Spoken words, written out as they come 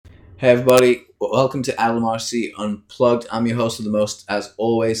Hey everybody, welcome to Adel Marcy Unplugged. I'm your host of the most, as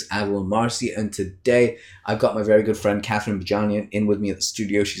always, Adel Marcy, and today I've got my very good friend Catherine Bajanian in with me at the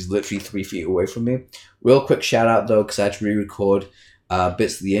studio. She's literally 3 feet away from me. Real quick shout out though, because I had to re-record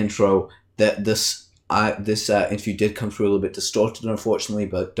bits of the intro. That this interview did come through a little bit distorted, unfortunately,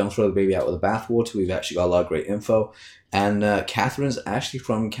 but don't throw the baby out with the bathwater. We've actually got a lot of great info, and Catherine's actually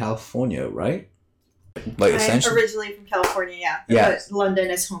from California, right? Like I'm originally from California, yeah. But London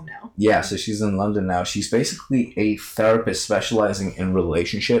is home now. Yeah, so she's in London now. She's basically a therapist specializing in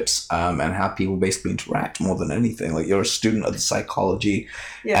relationships and how people basically interact more than anything. Like, you're a student of the psychology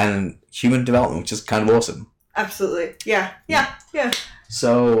and human development, which is kind of awesome. Absolutely. Yeah.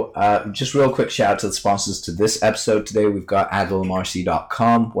 So, just real quick shout out to the sponsors to this episode today. We've got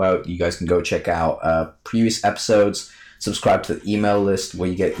adelmarcy.com, where you guys can go check out previous episodes, subscribe to the email list where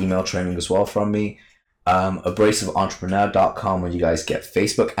you get email training as well from me. abrasiveentrepreneur.com where you guys get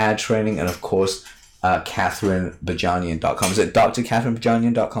Facebook ad training, and of course catherinebajanian.com. Is it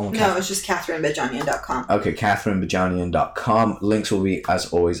drcatherinebajanian.com? No, it's just catherinebajanian.com. Okay, catherinebajanian.com. Links will be,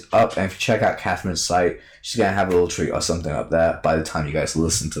 as always, up, and if you check out Catherine's site, she's going to have a little treat or something up there by the time you guys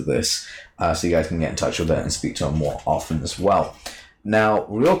listen to this, so you guys can get in touch with her and speak to her more often as well. Now,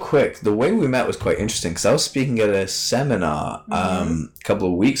 real quick, the way we met was quite interesting, because I was speaking at a seminar a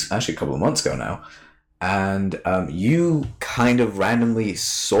couple of months ago now. And you kind of randomly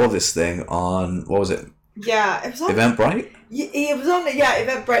saw this thing on, what was it? Yeah, it was on Eventbrite? It was on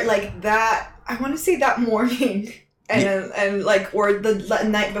Eventbrite, like that, I want to say that morning, and like, or the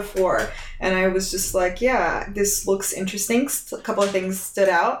night before, and I was just like, yeah, this looks interesting. A couple of things stood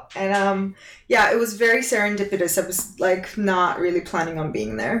out, and it was very serendipitous. I was like not really planning on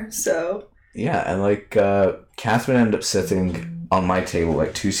being there, so. Yeah, and like Catherine ended up sitting on my table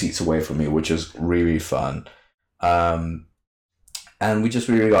like 2 seats away from me, which was really fun. And we just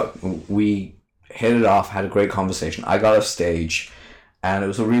we hit it off, had a great conversation. I got off stage, and it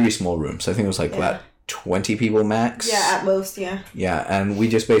was a really small room, so I think it was like about 20 people max. Yeah, at most, yeah. Yeah, and we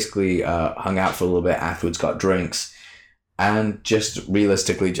just basically hung out for a little bit afterwards, got drinks, and just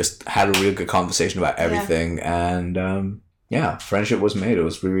realistically just had a really good conversation about everything. And friendship was made. It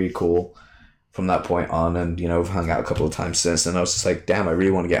was really cool from that point on, and we've hung out a couple of times since, and I was just like, damn, I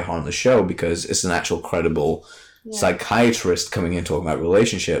really want to get her on the show, because it's an actual credible psychiatrist coming in talking about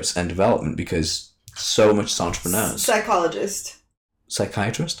relationships and development, because so much is entrepreneurs. Psychologist or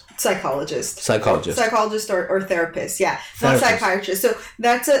therapist, not psychiatrist. So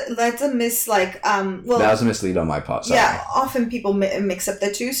that's a miss, like that was a mislead on my part. Sorry. Yeah, often people mix up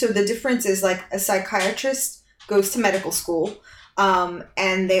the two. So the difference is, like, a psychiatrist goes to medical school.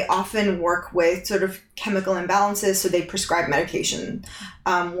 And they often work with sort of chemical imbalances, so they prescribe medication.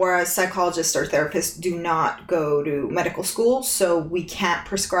 Whereas psychologists or therapists do not go to medical school, so we can't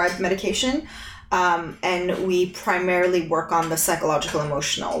prescribe medication. And we primarily work on the psychological,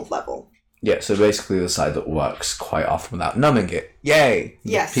 emotional level. Yeah, so basically the side that works quite often without numbing it. Yay!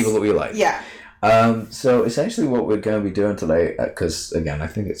 Yes. People that we like. Yeah. So essentially what we're going to be doing today, because again, I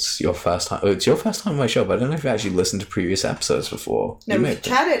think it's your first time on my show, but I don't know if you actually listened to previous episodes before. No, we've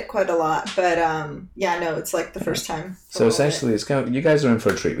chatted quite a lot, but it's like the first time. So essentially you guys are in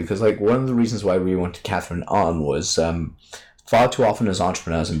for a treat, because like one of the reasons why we wanted Catherine on was far too often as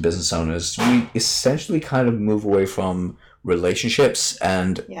entrepreneurs and business owners, we essentially kind of move away from relationships,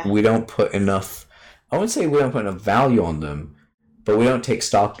 and we don't put enough, I wouldn't say we don't put enough value on them, but we don't take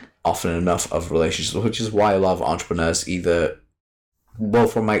stock often enough of relationships, which is why a lot of entrepreneurs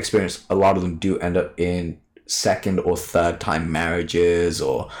from my experience, a lot of them do end up in second or third time marriages,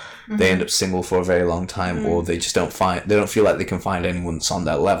 or they end up single for a very long time, or they just don't feel like they can find anyone that's on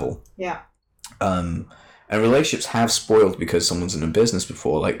their level. Yeah. And relationships have spoiled because someone's in a business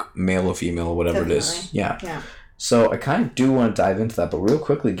before, like male or female or whatever it is. Yeah. So I kind of do want to dive into that, but real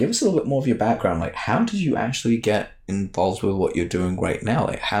quickly, give us a little bit more of your background. Like, how did you actually get involved with what you're doing right now?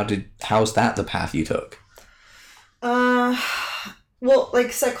 Like, how's that the path you took? Well,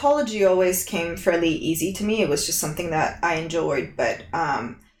 like, psychology always came fairly easy to me. It was just something that I enjoyed, but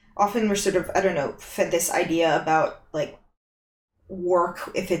often we're sort of, I don't know, fed this idea about, like, work,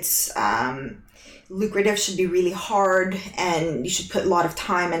 if it's lucrative, should be really hard, and you should put a lot of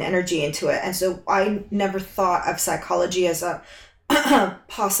time and energy into it. And so I never thought of psychology as a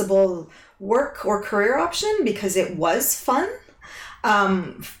possible work or career option, because it was fun,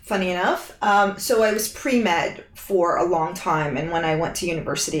 funny enough. So I was pre-med for a long time, and when I went to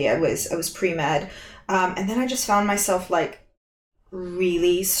university, I was pre-med, and then I just found myself like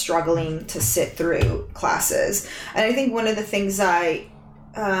really struggling to sit through classes. And I think one of the things I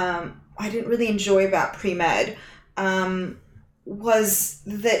didn't really enjoy about pre-med was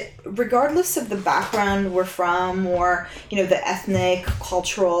that regardless of the background we're from, or the ethnic,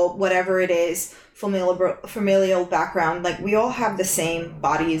 cultural, whatever it is, familial background, like we all have the same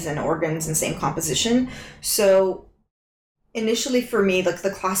bodies and organs and same composition. So initially for me, like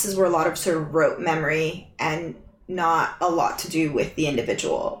the classes were a lot of sort of rote memory and not a lot to do with the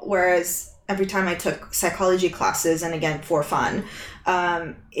individual. Whereas every time I took psychology classes, and again for fun,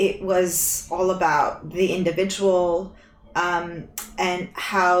 it was all about the individual, and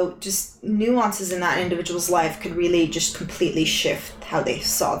how just nuances in that individual's life could really just completely shift how they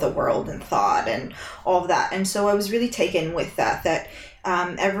saw the world and thought and all of that. And so I was really taken with that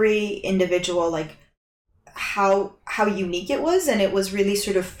every individual, like how unique it was, and it was really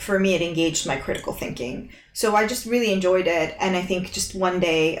sort of, for me, it engaged my critical thinking. So I just really enjoyed it, and I think just one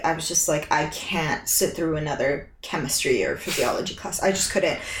day I was just like, I can't sit through another chemistry or physiology class. I just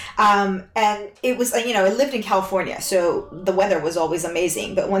couldn't. And it was, I lived in California, so the weather was always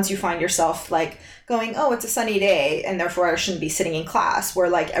amazing, but once you find yourself like going, oh, it's a sunny day, and therefore I shouldn't be sitting in class, where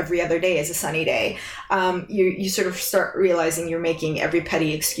like every other day is a sunny day, you sort of start realizing you're making every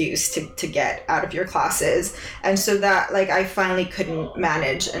petty excuse to get out of your classes. And so that, like, I finally couldn't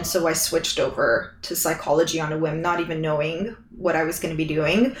manage, and so I switched over to psychology on a whim, not even knowing what I was going to be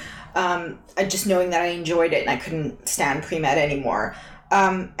doing, just knowing that I enjoyed it and I couldn't stand pre-med anymore.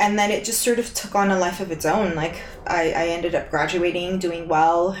 And then it just sort of took on a life of its own. Like I ended up graduating, doing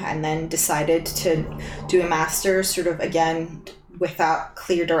well, and then decided to do a master's, sort of again without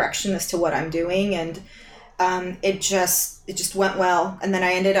clear direction as to what I'm doing, and it just went well. And then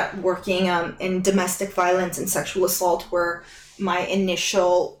I ended up working in domestic violence and sexual assault, were my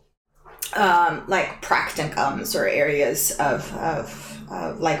initial like practicums or areas of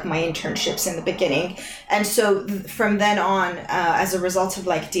like my internships in the beginning. And so from then on, as a result of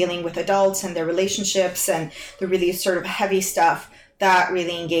like dealing with adults and their relationships and the really sort of heavy stuff, that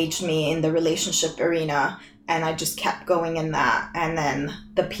really engaged me in the relationship arena, and I just kept going in that. And then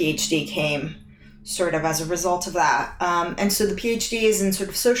the PhD came sort of as a result of that. And so the PhD is in sort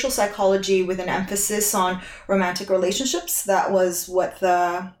of social psychology with an emphasis on romantic relationships. That was what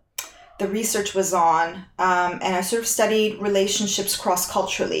the research was on, and I sort of studied relationships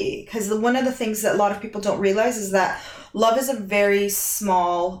cross-culturally, because one of the things that a lot of people don't realize is that love is a very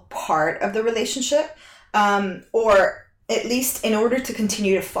small part of the relationship, or at least in order to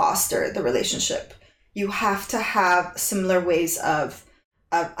continue to foster the relationship, you have to have similar ways of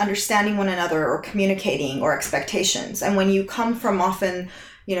understanding one another or communicating or expectations. And when you come from often,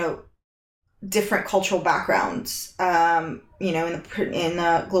 different cultural backgrounds, in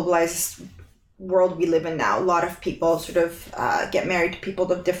the globalized world we live in now, a lot of people sort of get married to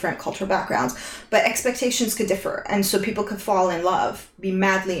people of different cultural backgrounds, but expectations could differ. And so people could fall in love, be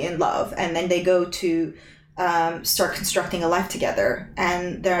madly in love, and then they go to start constructing a life together.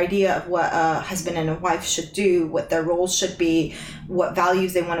 And their idea of what a husband and a wife should do, what their roles should be, what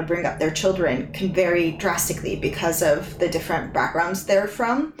values they want to bring up their children can vary drastically because of the different backgrounds they're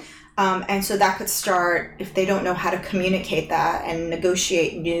from. And so that could start, if they don't know how to communicate that and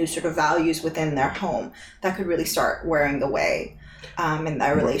negotiate new sort of values within their home, that could really start wearing away in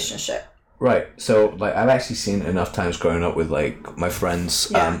their relationship. Right. So, like, I've actually seen enough times growing up with, like, my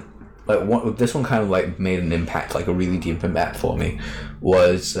friends. Yeah. This one kind of, like, made an impact, like, a really deep impact for me.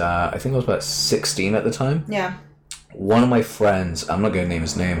 Was, I think I was about 16 at the time. Yeah. One of my friends, I'm not going to name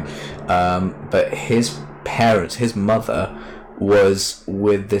his name, but his parents, his mother, was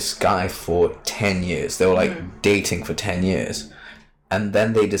with this guy for 10 years. They were like dating for 10 years. And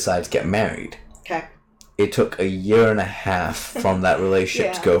then they decided to get married. Okay. It took a year and a half from that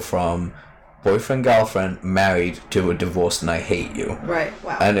relationship to go from boyfriend, girlfriend, married, to a divorce and I hate you. Right.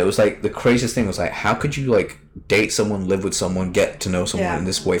 Wow. And it was like, the craziest thing was like, how could you like date someone, live with someone, get to know someone in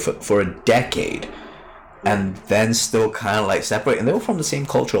this way for a decade, and then still kind of like separate? And they were from the same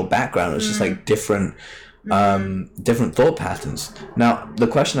cultural background. It was just like different thought patterns. Now, the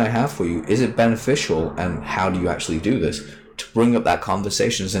question I have for you, is it beneficial, and how do you actually do this, to bring up that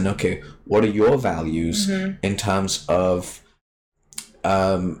conversation and okay, what are your values in terms of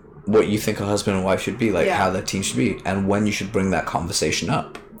what you think a husband and wife should be, like how their team should be, and when you should bring that conversation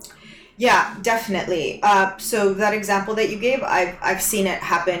up? Yeah, definitely. So that example that you gave, I've seen it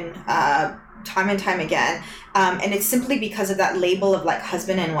happen time and time again. And it's simply because of that label of like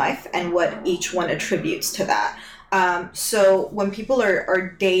husband and wife and what each one attributes to that. So when people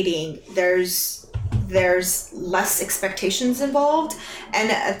are dating, there's less expectations involved.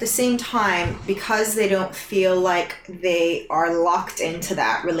 And at the same time, because they don't feel like they are locked into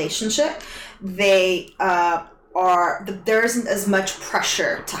that relationship, there isn't as much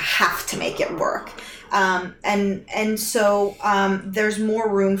pressure to have to make it work. And so there's more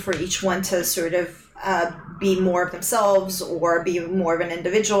room for each one to sort of be more of themselves or be more of an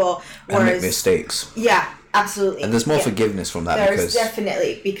individual. And make mistakes. Yeah, absolutely. And there's more forgiveness from that. There's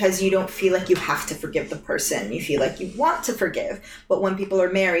definitely, because you don't feel like you have to forgive the person. You feel like you want to forgive. But when people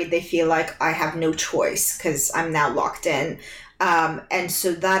are married, they feel like I have no choice because I'm now locked in. And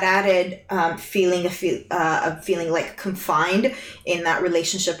so that added feeling of feeling like confined in that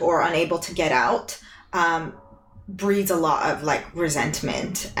relationship or unable to get out breeds a lot of like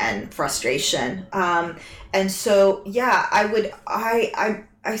resentment and frustration. And so, yeah, I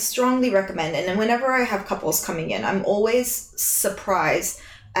strongly recommend, and whenever I have couples coming in, I'm always surprised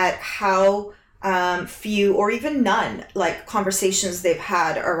at how few or even none like conversations they've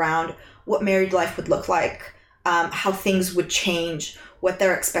had around what married life would look like, how things would change, what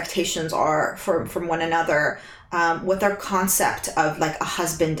their expectations are from one another, what their concept of like a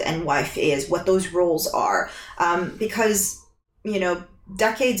husband and wife is, what those roles are. Because, you know,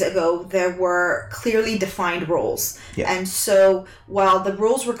 decades ago, there were clearly defined roles. Yes. And so while the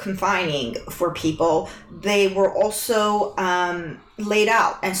roles were confining for people, they were also laid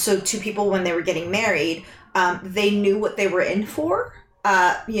out. And so to people, when they were getting married, they knew what they were in for.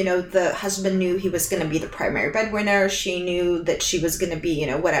 You know, the husband knew he was going to be the primary breadwinner. She knew that she was going to be, you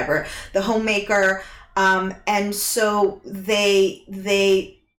know, whatever, the homemaker. And so they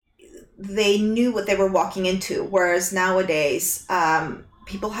knew what they were walking into. Whereas nowadays,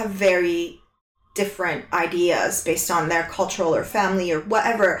 people have very different ideas based on their cultural or family or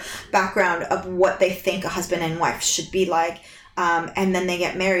whatever background of what they think a husband and wife should be like. And then they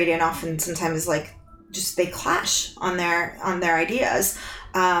get married, and often sometimes like just they clash on their ideas.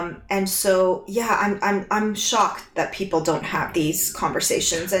 And so, yeah, I'm shocked that people don't have these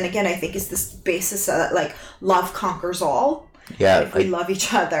conversations. And again, I think it's this basis that like love conquers all. Yeah, if we love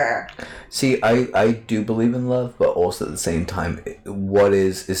each other. See, I do believe in love, but also at the same time, what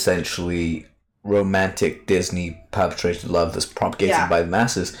is essentially romantic Disney perpetrated love that's propagated by the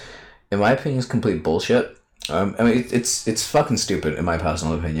masses, in my opinion, is complete bullshit. I mean, it's fucking stupid in my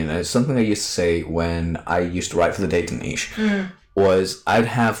personal opinion. And it's something I used to say when I used to write for the dating niche. Was I'd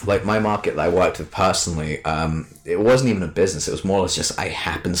have like my market that I worked with personally. It wasn't even a business. It was more or less just I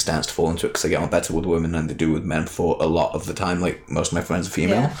happenstance to fall into it because I get on better with women than they do with men for a lot of the time. Like most of my friends are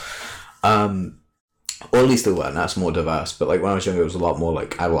female, or at least they were. Now it's more diverse. But like when I was younger, it was a lot more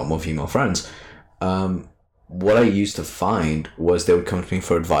like I had a lot more female friends. What I used to find was they would come to me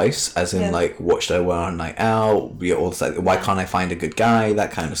for advice, as in like, what should I wear on a night out? All this, like, why can't I find a good guy?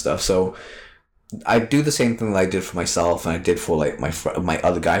 That kind of stuff. So I do the same thing that I did for myself and I did for like my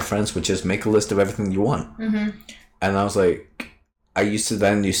other guy friends, which is make a list of everything you want. And I was like, I used to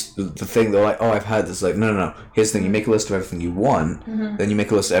then use the thing, they're like, oh, I've had this. Like, no. Here's the thing, you make a list of everything you want, then you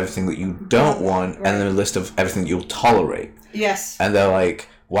make a list of everything that you don't want, and then a list of everything you'll tolerate. Yes. And they're like,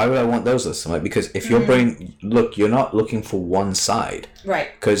 why would I want those lists? I'm like, because if your brain, look, you're not looking for one side. Right.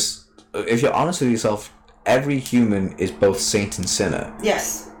 Because if you're honest with yourself, every human is both saint and sinner.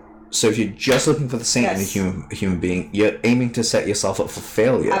 Yes. So if you're just looking for the saint in a human being, you're aiming to set yourself up for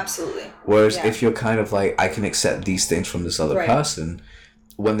failure. Absolutely. Whereas if you're kind of like, I can accept these things from this other person,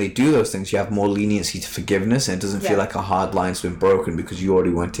 when they do those things, you have more leniency to forgiveness, and it doesn't feel like a hard line's been broken because you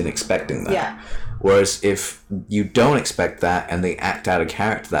already went in expecting that. Yeah. Whereas if you don't expect that and they act out a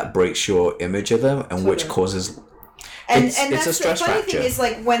character, that breaks your image of them, and which causes... And it's that's a stress the funny fracture. thing is,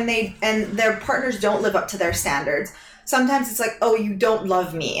 like, when their partners don't live up to their standards, sometimes it's like, oh, you don't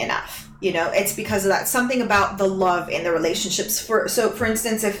love me enough. You know, it's because of that. Something about the love in the relationships. For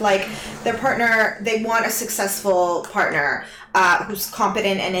instance, if like their partner, they want a successful partner who's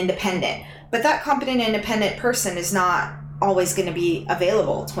competent and independent, but that competent and independent person is not always going to be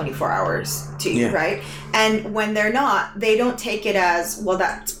available 24 hours to you, right? And when they're not, they don't take it as, well,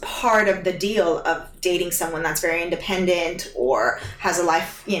 that's part of the deal of dating someone that's very independent or has a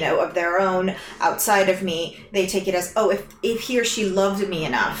life, you know, of their own outside of me. They take it as, oh, if he or she loved me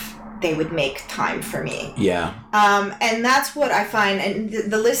enough, they would make time for me. Yeah. And that's what I find.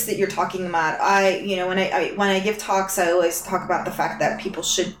 And the list that you're talking about, when I give talks, I always talk about the fact that people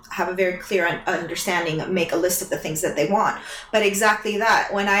should have a very clear understanding, make a list of the things that they want. But exactly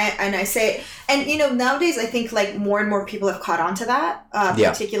that, when I say, and you know, nowadays I think like more and more people have caught on to that,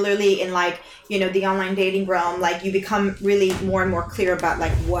 particularly in like, you know, the online dating realm. Like you become really more and more clear about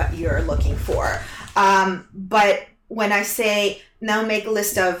like what you're looking for. But when I say now make a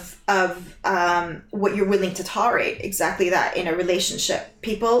list of what you're willing to tolerate, exactly that in a relationship,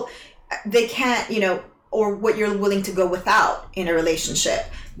 people, they can't, you know, or what you're willing to go without in a relationship,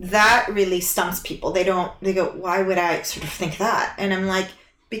 that really stumps people. They go, why would I sort of think that? And I'm like,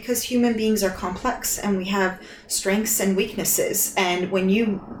 because human beings are complex and we have strengths and weaknesses. And when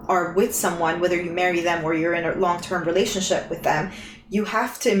you are with someone, whether you marry them or you're in a long-term relationship with them, you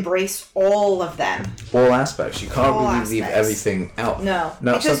have to embrace all of them. All aspects. You can't really leave everything out. No,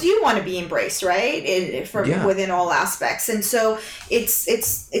 because you want to be embraced, right? Within all aspects. And so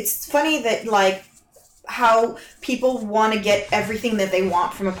it's funny that like how people want to get everything that they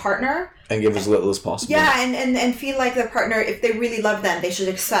want from a partner. And give as little as possible. Yeah, and feel like their partner, if they really love them, they should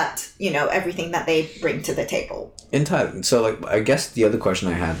accept, everything that they bring to the table. Entirely. So, like, I guess the other question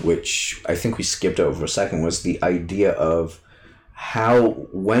I had, which I think we skipped over a second, was the idea of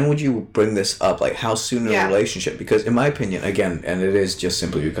when would you bring this up? Like, how soon in a relationship? Because in my opinion, again, and it is just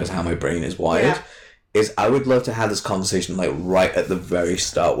simply because how my brain is wired, is I would love to have this conversation, like, right at the very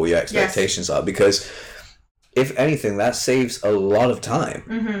start where your expectations are. Because if anything, that saves a lot of time.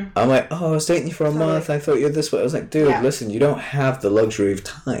 Mm-hmm. I'm like, I was dating you for a month. I thought you were this way. I was like, dude, listen, you don't have the luxury of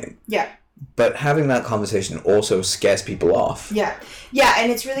time. Yeah. But having that conversation also scares people off. Yeah. Yeah,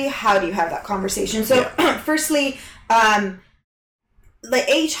 and it's really how do you have that conversation. So, firstly, the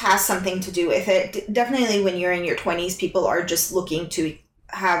age has something to do with it. Definitely when you're in your 20s, people are just looking to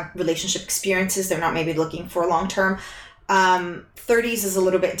have relationship experiences. They're not maybe looking for long-term. 30s is a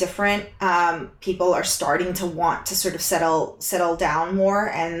little bit different. People are starting to want to sort of settle down more,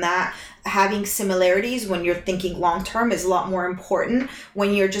 and that having similarities when you're thinking long term is a lot more important.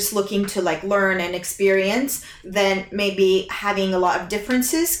 When you're just looking to like learn and experience, then maybe having a lot of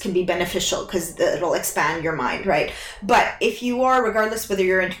differences can be beneficial because it'll expand your mind, right? But if you are, regardless whether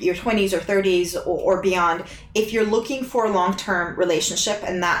you're in your 20s or 30s or beyond, if you're looking for a long-term relationship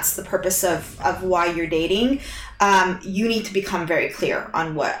and that's the purpose of why you're dating, you need to become very clear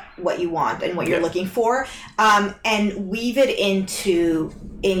on what you want and what you're looking for, and weave it into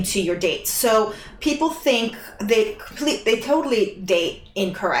your dates. So people think they totally date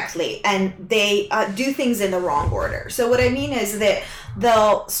incorrectly, and they do things in the wrong order. So what I mean is that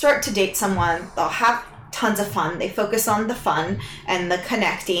they'll start to date someone, they'll have tons of fun, they focus on the fun and the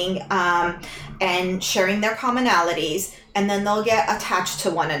connecting, and sharing their commonalities, and then they'll get attached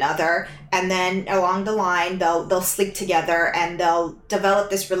to one another, and then along the line they'll sleep together and they'll develop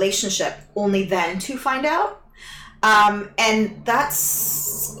this relationship, only then to find out. And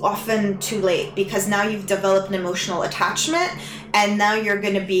that's often too late, because now you've developed an emotional attachment, and now you're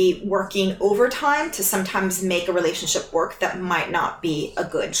going to be working overtime to sometimes make a relationship work that might not be a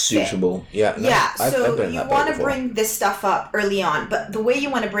good suitable fit. So you want to bring this stuff up early on, but the way you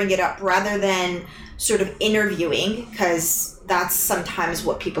want to bring it up, rather than sort of interviewing, because that's sometimes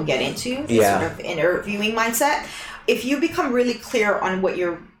what people get into, this sort of interviewing mindset. If you become really clear on what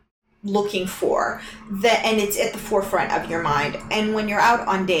you're looking for, and it's at the forefront of your mind, and when you're out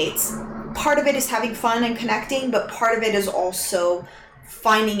on dates, part of it is having fun and connecting, but part of it is also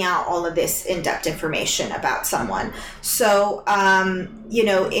finding out all of this in-depth information about someone. So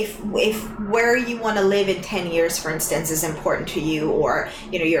if where you want to live in 10 years, for instance, is important to you, or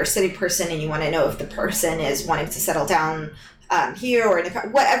you're a city person and you want to know if the person is wanting to settle down here or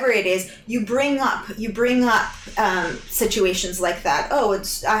whatever it is, you bring up situations like that.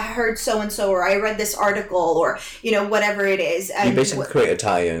 I heard so and so, or I read this article, or whatever it is. And you basically create a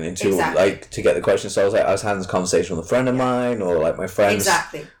tie-in into like to get the question. So I was having this conversation with a friend of mine, or like my friends.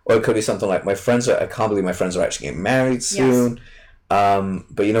 Exactly. Or it could be something like I can't believe my friends are actually getting married soon. Yes.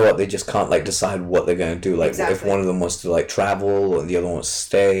 But you know what? They just can't like decide what they're going to do. Like if one of them wants to like travel and the other wants to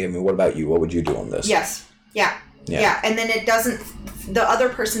stay. I mean, what about you? What would you do on this? Yes. Yeah, and then the other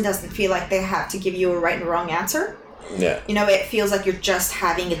person doesn't feel like they have to give you a right and wrong answer. Yeah. It feels like you're just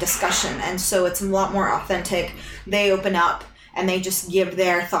having a discussion, and so it's a lot more authentic. They open up and they just give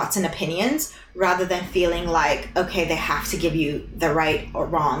their thoughts and opinions, rather than feeling like, okay, they have to give you the right or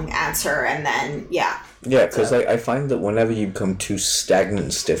wrong answer, and then, Yeah, because I find that whenever you become too stagnant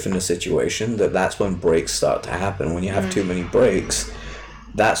and stiff in a situation, that's when breaks start to happen. When you have too many breaks,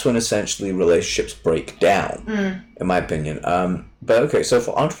 that's when essentially relationships break down, in my opinion. But okay, so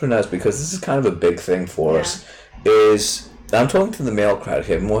for entrepreneurs, because this is kind of a big thing for us, is I'm talking to the male crowd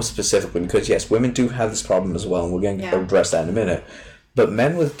here more specifically, because yes, women do have this problem as well, and we're going to address that in a minute. But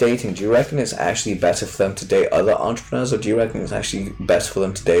men with dating, do you reckon it's actually better for them to date other entrepreneurs, or do you reckon it's actually best for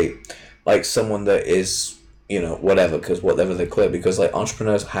them to date like someone that is, whatever they clear? Because like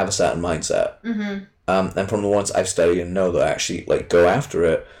entrepreneurs have a certain mindset. Mm-hmm. And from the ones I've studied and know that actually like go after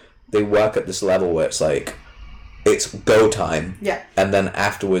it, they work at this level where it's like it's go time, and then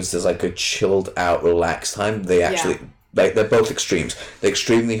afterwards there's like a chilled out, relaxed time. They actually like they're both extremes. They're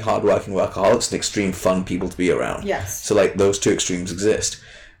extremely hardworking workaholics and extreme fun people to be around. Yes. So like those two extremes exist.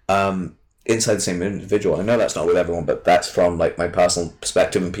 inside the same individual. I know that's not with everyone, but that's from like my personal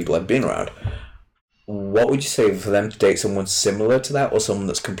perspective and people I've been around. What would you say for them to date someone similar to that, or someone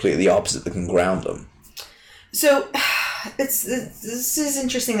that's completely opposite that can ground them? So, this is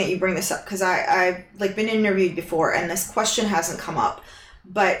interesting that you bring this up, because I've like been interviewed before and this question hasn't come up,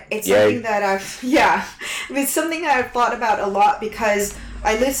 but it's something that it's something that I've thought about a lot, because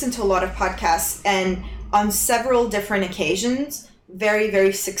I listen to a lot of podcasts, and on several different occasions, very,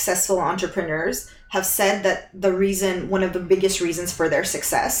 very successful entrepreneurs have said that one of the biggest reasons for their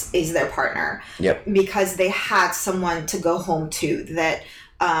success is their partner. Yep. Because they had someone to go home to that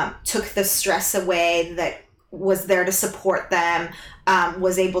took the stress away, that was there to support them,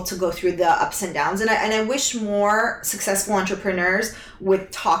 was able to go through the ups and downs. And I wish more successful entrepreneurs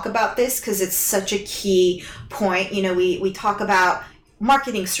would talk about this, because it's such a key point. You know, we talk about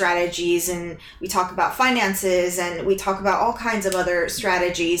marketing strategies, and we talk about finances, and we talk about all kinds of other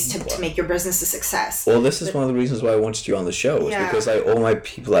strategies to make your business a success. Well, this is one of the reasons why I wanted you on the show, was because like all my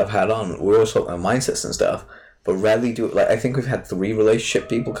people I've had on, we always talk about mindsets and stuff, but rarely do, like, I think we've had 3 relationship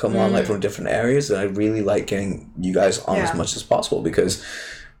people come on, like, from different areas, and I really like getting you guys on as much as possible, because,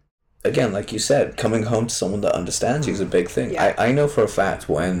 again, like you said, coming home to someone that understands you is a big thing. Yeah. I know for a fact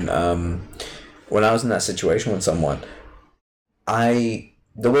when I was in that situation with someone,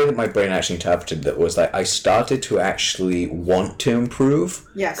 the way that my brain actually interpreted that was like I started to actually want to improve.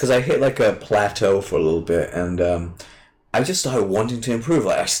 Yes. Because I hit like a plateau for a little bit, and I just started wanting to improve.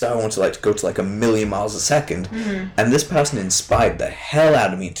 Like I started wanting to like go to like 1,000,000 miles a second, and this person inspired the hell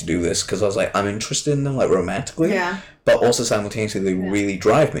out of me to do this, because I was like, I'm interested in them like romantically, but also simultaneously they really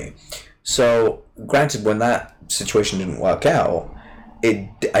drive me. So granted, when that situation didn't work out,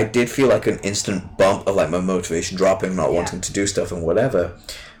 I did feel like an instant bump of like my motivation dropping, not wanting to do stuff and whatever.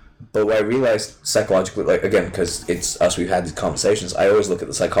 But what I realized psychologically, like again, because it's us, we've had these conversations, I always look at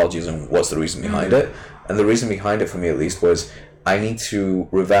the psychology and what's the reason behind it. And the reason behind it for me at least was I need to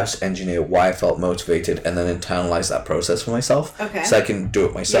reverse engineer why I felt motivated and then internalize that process for myself. Okay. So I can do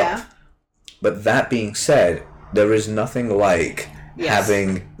it myself. Yeah. But that being said, there is nothing like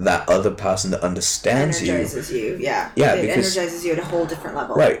having that other person that understands energizes you. Yeah, it energizes you at a whole different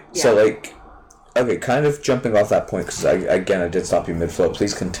level. Right. Yeah. So like, okay, kind of jumping off that point, because I did stop you mid-flow.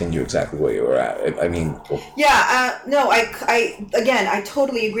 Please continue exactly where you were at. I mean, I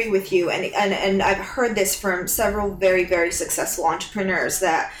totally agree with you, and I've heard this from several very, very successful entrepreneurs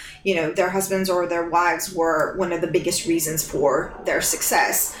that, you know, their husbands or their wives were one of the biggest reasons for their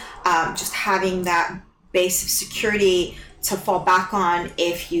success. Just having that base of security to fall back on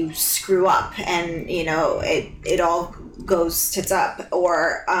if you screw up, and you know it all goes tits up,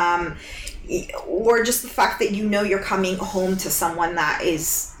 or just the fact that you know you're coming home to someone that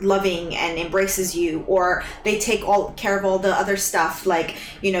is loving and embraces you, or they take all care of all the other stuff, like,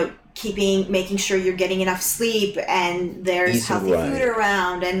 you know, making sure you're getting enough sleep and there's healthy food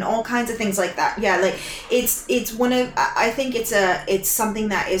around and all kinds of things like that. Yeah, like it's one of, I think it's something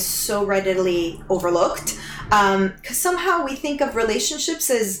that is so readily overlooked, because somehow we think of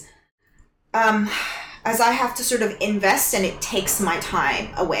relationships as I have to sort of invest and it takes my time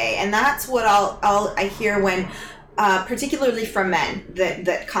away, and that's what I hear when particularly from men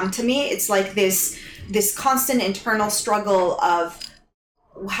that come to me. It's like this constant internal struggle of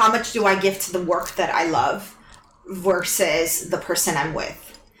how much do I give to the work that I love versus the person I'm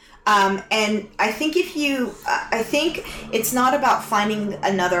with. And I think I think it's not about finding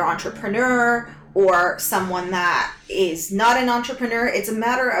another entrepreneur or someone that is not an entrepreneur. It's a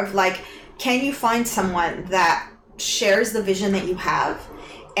matter of like, can you find someone that shares the vision that you have,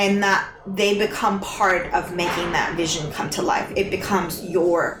 and that they become part of making that vision come to life? It becomes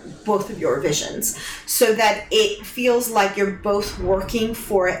both of your visions, so that it feels like you're both working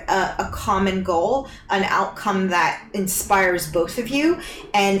for a common goal, an outcome that inspires both of you,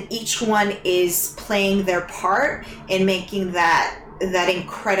 and each one is playing their part in making that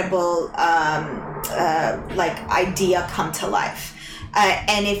incredible like idea come to life.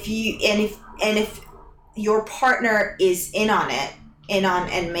 And if your partner is in on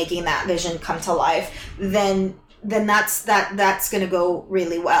and making that vision come to life, then that's going to go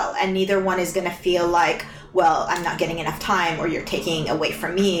really well, and neither one is going to feel like, well, I'm not getting enough time, or you're taking away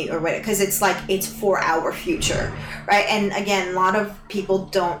from me, or what, because it's like it's for our future, right? And again, a lot of people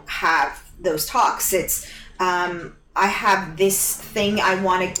don't have those talks. It's I have this thing I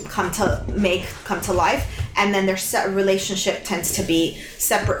want to come to life, and then their relationship tends to be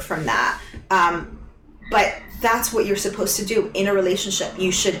separate from that. But that's what you're supposed to do in a relationship.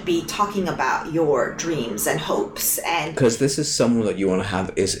 You should be talking about your dreams and hopes, and because this is someone that you want to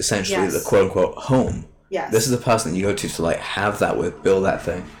have is essentially the quote unquote home. Yes. This is the person that you go to like have that with, build that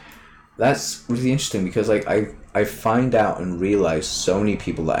thing. that's really interesting because like I find out and realize so many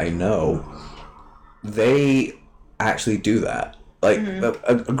people that I know, they actually do that. Like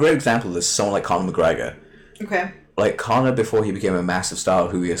a great example of this is someone like Conor McGregor. Okay. Like Conor before he became a massive star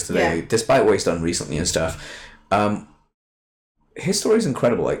who he is today, despite what he's done recently and stuff. His story is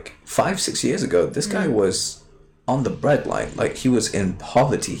incredible. Like 5-6 years ago, this guy was on the breadline. Like he was in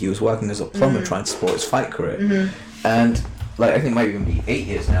poverty. He was working as a plumber trying to support his fight career. And like I think it might even be 8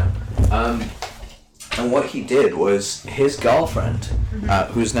 years now. And what he did was his girlfriend,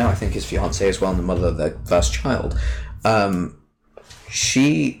 who's now I think his fiancée as well and the mother of their first child,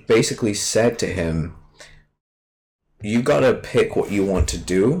 she basically said to him, you gotta pick what you want to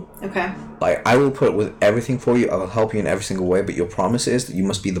do. Okay. Like, I will put up with everything for you. I will help you in every single way. But your promise is that you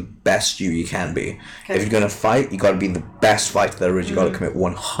must be the best you can be. Okay. If you're gonna fight, you gotta be the best fighter there is. You gotta commit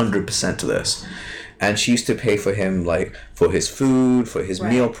 100% to this. And she used to pay for him, like, for his food, for his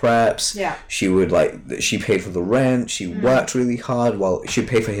meal preps. Yeah. She would, like, she paid for the rent. She worked really hard while she'd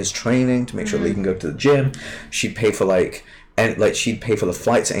pay for his training to make sure that he can go to the gym. She'd pay for, like, and like she'd pay for the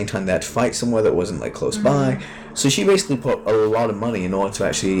flights anytime they had to fight somewhere that wasn't like close by. So she basically put a lot of money in order to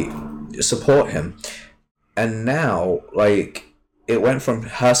actually support him. And now, like, it went from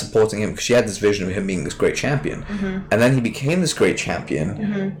her supporting him because she had this vision of him being this great champion, and then he became this great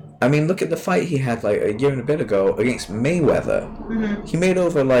champion. I mean, look at the fight he had like a year and a bit ago against Mayweather. He made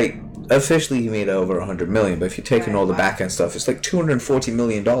over like officially he made over 100 million, but if you take in all the back end stuff, it's like $240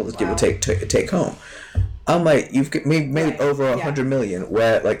 million give or take home. I'm like, you've made over 100 million,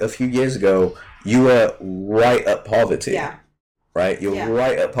 where like a few years ago you were right at poverty. Yeah. Right? You're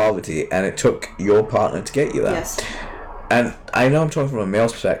right at poverty, and it took your partner to get you there. Yes. And I know I'm talking from a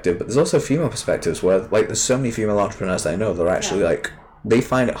male's perspective, but there's also female perspectives where like there's so many female entrepreneurs that I know that are actually like they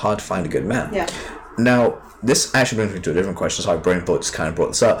find it hard to find a good man. Yeah. Now, this actually brings me to a different question, so my brain just kind of brought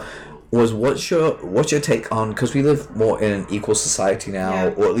this up. Was what's your take on, because we live more in an equal society now,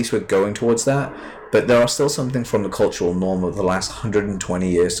 or at least we're going towards that, but there are still something from the cultural norm of the last 120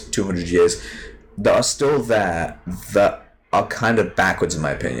 years, 200 years, that are still there that are kind of backwards in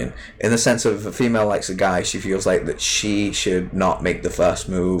my opinion, in the sense of if a female likes a guy, she feels like that she should not make the first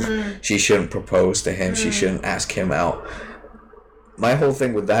move, she shouldn't propose to him, she shouldn't ask him out. My whole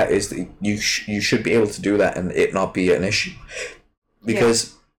thing with that is that you should be able to do that and it not be an issue,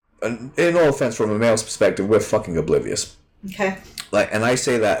 because in all offense, from a male's perspective, we're fucking oblivious. Okay. Like, and I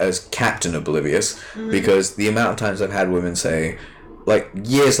say that as Captain Oblivious, because the amount of times I've had women say, like,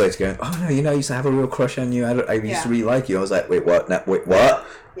 years later going, oh no, you know, I used to have a real crush on you, I used to really like you. I was like, wait, what? No, wait, what?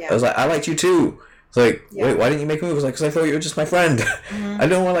 Yeah. I was like, I liked you too. It's like, wait, why didn't you make a move? I was like, because I thought you were just my friend. I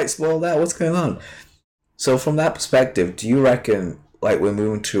don't want to, like, spoil that. What's going on? So from that perspective, do you reckon, like, we're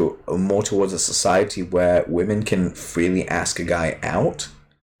moving to more towards a society where women can freely ask a guy out?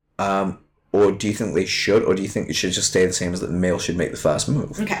 Or do you think they should, or do you think it should just stay the same as that the male should make the first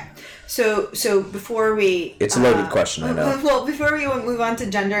move? Okay, so before we... It's a loaded question, I know. Well, before we move on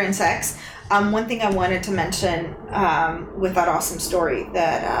to gender and sex, one thing I wanted to mention with that awesome story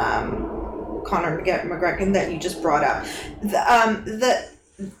that Conor McGregor that you just brought up,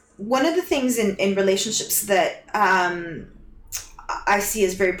 one of the things in relationships that I see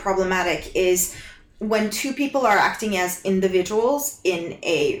as very problematic is when two people are acting as individuals in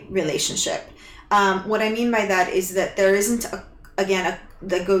a relationship. What I mean by that is that there isn't,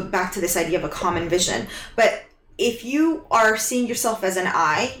 that go back to this idea of a common vision. But if you are seeing yourself as an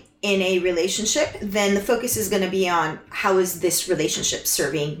I in a relationship, then the focus is going to be on how is this relationship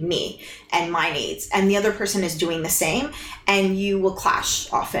serving me and my needs, and the other person is doing the same, and you will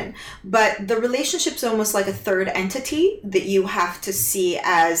clash often. But the relationship's almost like a third entity that you have to see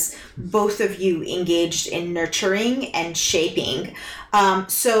as both of you engaged in nurturing and shaping.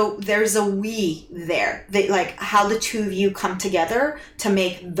 So there's a we there, that like how the two of you come together to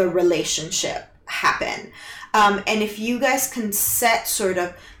make the relationship happen. And if you guys can set sort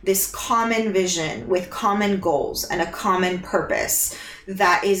of this common vision with common goals and a common purpose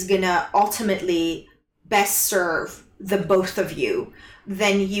that is going to ultimately best serve the both of you,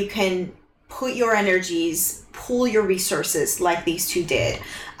 then you can put your energies, pool your resources like these two did,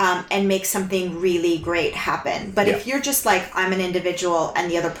 and make something really great happen. But if you're just like, I'm an individual and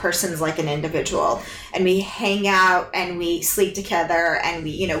the other person's like an individual, and we hang out and we sleep together and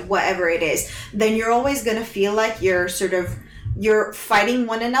we, whatever it is, then you're always going to feel like you're fighting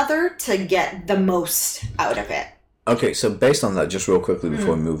one another to get the most out of it. Okay, so based on that, just real quickly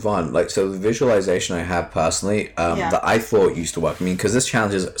before we move on, like, so the visualization I have personally, that I thought used to work, because this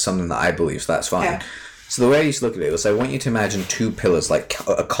challenge is something that I believe, so that's fine. Okay. So the way I used to look at it was, I want you to imagine two pillars, like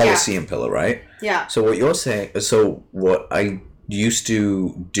a Colosseum pillar, right? Yeah. So what you're saying, so what I used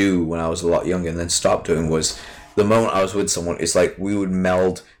to do when I was a lot younger and then stopped doing was the moment I was with someone, it's like we would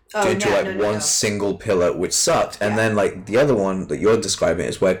meld into one single pillar, which sucked. And then like the other one that you're describing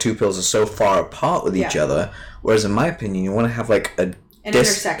is where two pillars are so far apart with each other. Whereas in my opinion, you want to have like an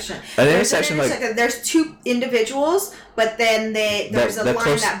intersection. There's two individuals, but then there's a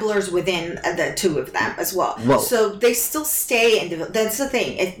line that blurs within the two of them as well. So they still stay individual. That's the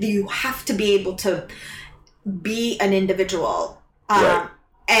thing. You have to be able to be an individual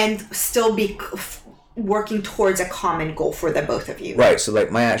and still be working towards a common goal for the both of you. Right. So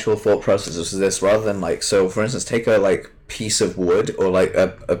like my actual thought process is this: rather than like, so for instance, take a like piece of wood or like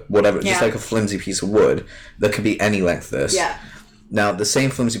a whatever, just like a flimsy piece of wood that could be any length. This. Yeah. Now, the same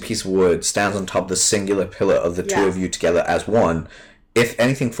flimsy piece of wood stands on top of the singular pillar of the two of you together as one. If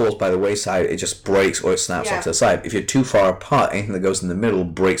anything falls by the wayside, it just breaks or it snaps off to the side. If you're too far apart, anything that goes in the middle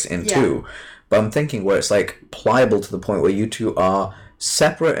breaks in two. But I'm thinking where it's like pliable to the point where you two are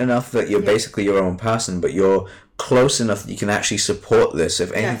separate enough that you're basically your own person, but you're close enough that you can actually support this.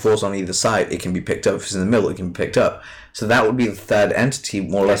 If anything falls on either side, it can be picked up. If it's in the middle, it can be picked up. So that would be the third entity,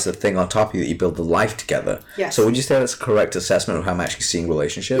 more or less the thing on top of you that you build the life together. Yes. So would you say that's a correct assessment of how I'm actually seeing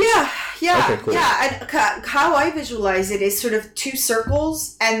relationships? Yeah. Okay, cool. Yeah, and how I visualize it is sort of two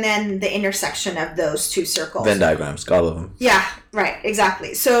circles and then the intersection of those two circles. Venn diagrams, got all of them. Yeah, right,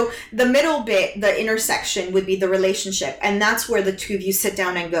 exactly. So the middle bit, the intersection, would be the relationship, and that's where the two of you sit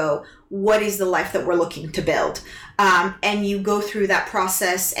down and go, what is the life that we're looking to build? And you go through that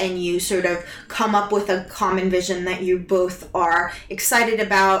process and you sort of come up with a common vision that you both are excited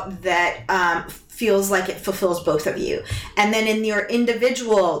about, that feels like it fulfills both of you. And then in your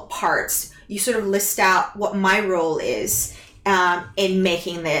individual parts, you sort of list out what my role is in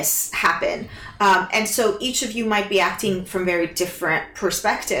making this happen. And so each of you might be acting from very different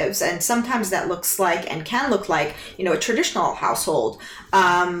perspectives. And sometimes that looks like and can look like, a traditional household,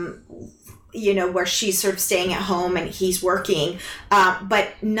 where she's sort of staying at home and he's working.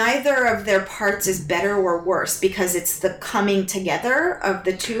 But neither of their parts is better or worse, because it's the coming together of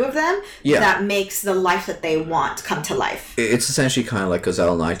the two of them that makes the life that they want come to life. It's essentially kind of like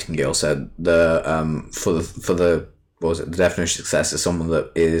Gazelle Nightingale said, the definition of success is someone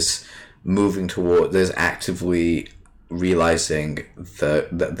that is moving toward, is actively realizing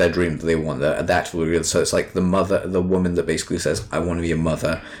their dream that they want, that actually real. So it's like the woman that basically says, I want to be a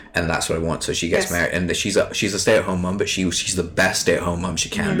mother and that's what I want. So she gets married, and she's a stay-at-home mom, but she's the best stay-at-home mom she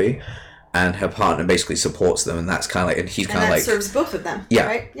can be, and her partner basically supports them, and that's kind of like, and he's kind of like, serves both of them,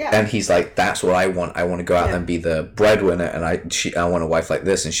 right? And he's like, that's what I want to go out and be the breadwinner, and I want a wife like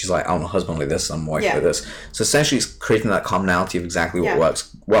this, and she's like, I want a husband like this, and a wife like this. So essentially it's creating that commonality of exactly what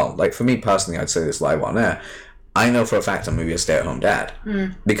works well. Like for me personally, I'd say this live on air, I know for a fact I'm going to be a stay-at-home dad,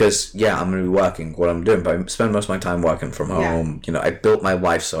 because I'm going to be working what I'm doing, but I spend most of my time working from home. I built my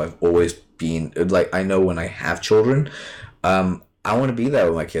life, so I've always been like, I know when I have children, I want to be there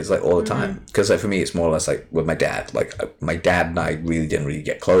with my kids like all the time, because like for me it's more or less like with my dad. Like my dad and I didn't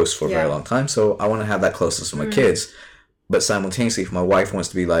get close for a very long time, so I want to have that closeness with my kids. But simultaneously, if my wife wants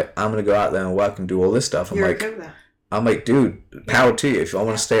to be like, I'm going to go out there and work and do all this stuff, I'm like, dude, power to you. If I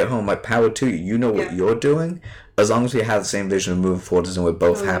want to stay at home, like, power to you. You know what you're doing. As long as we have the same vision of moving forward and we're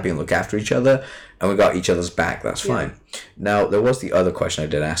both happy and look after each other and we got each other's back, that's fine. Now, there was the other question I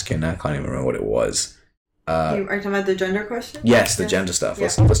did ask you, and I can't even remember what it was. Are you talking about the gender question? Yes, the gender stuff.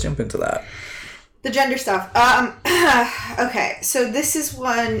 Let's jump into that. The gender stuff. Okay, so this is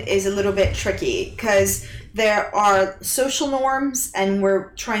a little bit tricky, because there are social norms, and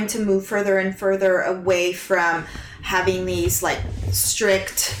we're trying to move further and further away from having these like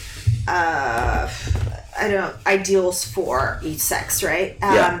strict ideals for each sex, right?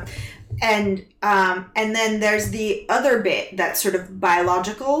 And then there's the other bit that's sort of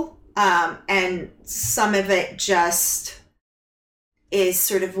biological, and some of it just is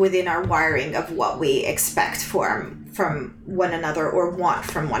sort of within our wiring of what we expect from one another or want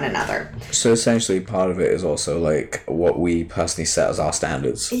from one another. So essentially part of it is also like what we personally set as our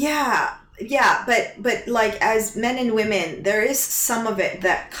standards. Yeah, but like as men and women, there is some of it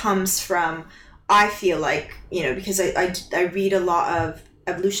that comes from, I feel like, because I read a lot of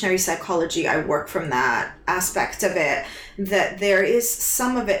evolutionary psychology, I work from that aspect of it, that there is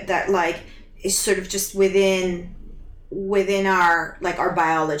some of it that like is sort of just within our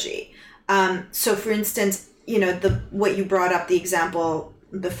biology. So for instance, what you brought up, the example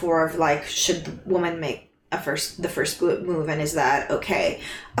before of like, should the woman make the first move, and is that okay?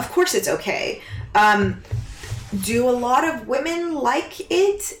 Of course it's okay. Do a lot of women like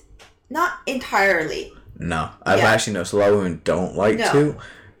it? Not entirely. No, I've actually noticed a lot of women don't like to,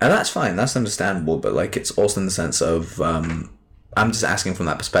 and that's fine. That's understandable. But like, it's also in the sense of I'm just asking from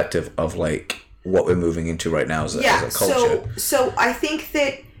that perspective of like what we're moving into right now as a culture. So I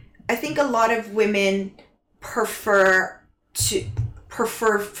think a lot of women prefer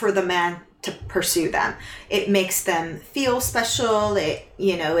for the man to pursue them. It makes them feel special. It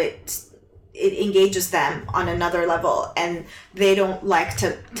engages them on another level, and they don't like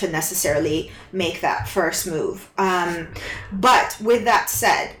to necessarily make that first move. But with that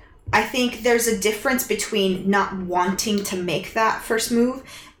said, I think there's a difference between not wanting to make that first move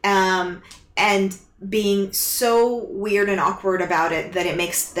and being so weird and awkward about it that it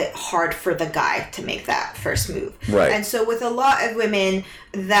makes it hard for the guy to make that first move. Right. And so with a lot of women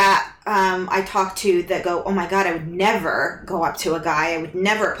that I talk to that go, oh my God, I would never go up to a guy. I would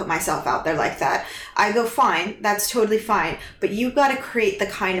never put myself out there like that. I go, fine, that's totally fine. But you've got to create the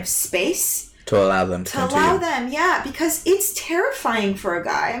kind of space to allow them to allow them, yeah, because it's terrifying for a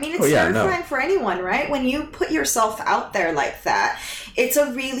guy. I mean, it's terrifying for anyone, right? When you put yourself out there like that, it's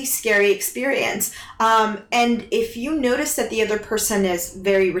a really scary experience. And if you notice that the other person is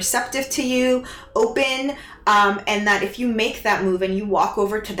very receptive to you, open, and that if you make that move and you walk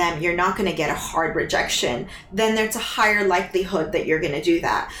over to them, you're not going to get a hard rejection, then there's a higher likelihood that you're going to do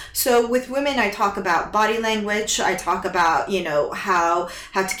that. So with women, I talk about body language. I talk about, how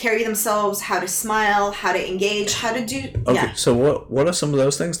to carry themselves, how to smile, how to engage, how to do... Okay, yeah. So what are some of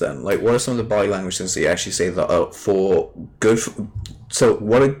those things then? Like, what are some of the body language things that you actually say that are for good... So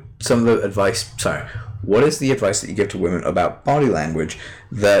what are some of the advice... Sorry. What is the advice that you give to women about body language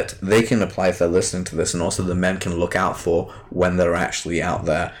that they can apply if they're listening to this, and also the men can look out for when they're actually out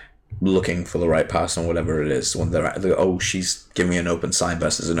there looking for the right person, whatever it is, when they're she's giving me an open sign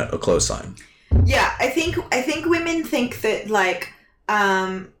versus a closed sign? Yeah, I think women think that like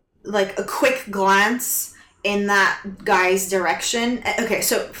a quick glance in that guy's direction. Okay,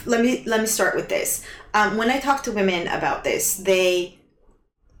 so let me start with this. When I talk to women about this, they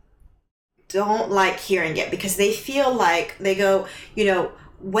don't like hearing it because they feel like they go,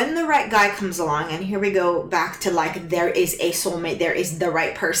 when the right guy comes along, and here we go back to like there is a soulmate, there is the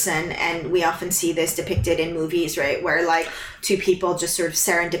right person, and we often see this depicted in movies, right, where like two people just sort of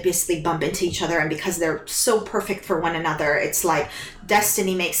serendipitously bump into each other, and because they're so perfect for one another, it's like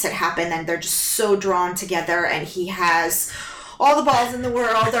destiny makes it happen, and they're just so drawn together, and he has all the balls in the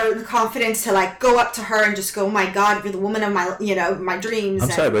world or the confidence to like go up to her and just go, oh my God, you're the woman of my, my dreams.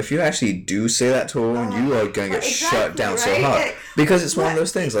 I'm sorry, but if you actually do say that to a woman, you are going to get shut down so hard. Because it's one of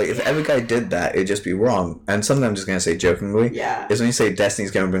those things, like if every guy did that, it'd just be wrong. And something I'm just going to say jokingly is when you say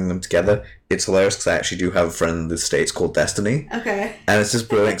Destiny's going to bring them together, it's hilarious because I actually do have a friend in the States called Destiny. Okay. And it's just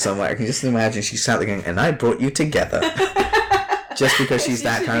brilliant. So I'm like, I can just imagine she sat there going, and I brought you together. Just because she's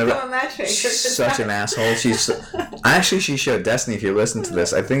that kind of such an asshole. She showed Destiny. If you listen to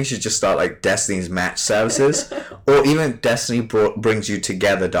this, I think you should just start like Destiny's match services, or even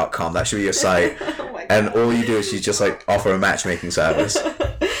DestinyBringsYouTogether.com. That should be your site. And all you do is you just like offer a matchmaking service.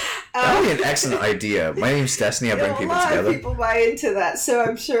 That would be an excellent idea. My name's Destiny. I bring people together. A lot of people buy into that, so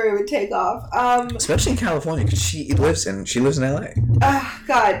I'm sure it would take off. Especially in California, because she lives in LA. Oh,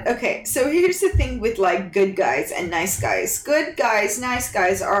 God. Okay, so here's the thing with like good guys and nice guys. Good guys, nice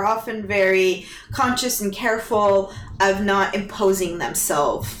guys are often very conscious and careful of not imposing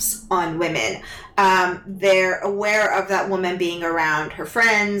themselves on women. They're aware of that woman being around her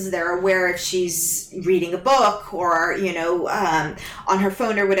friends. They're aware if she's reading a book or, on her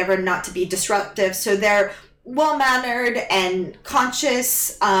phone or whatever, not to be disruptive. So they're well-mannered and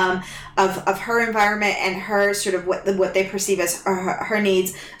conscious of her environment and her sort of what they perceive as her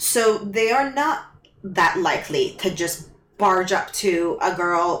needs. So they are not that likely to just barge up to a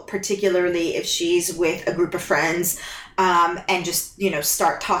girl, particularly if she's with a group of friends, and just,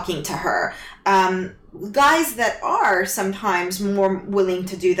 start talking to her. Guys that are sometimes more willing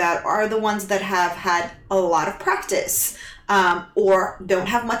to do that are the ones that have had a lot of practice, or don't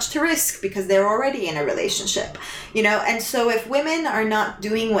have much to risk because they're already in a relationship, and so if women are not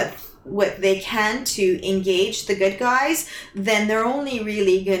doing what they can to engage the good guys, then they're only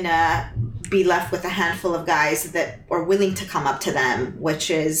really gonna be left with a handful of guys that are willing to come up to them, which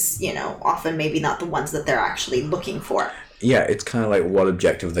is, often maybe not the ones that they're actually looking for. Yeah, it's kind of like what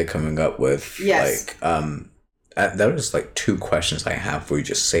objective they're coming up with. Yes. There was like two questions I have where you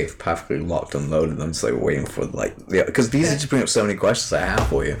just save perfectly locked and loaded. I'm just like waiting for because these just bring up so many questions I have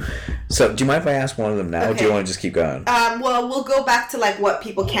for you. So do you mind if I ask one of them now, or do you want to just keep going? Well, we'll go back to like what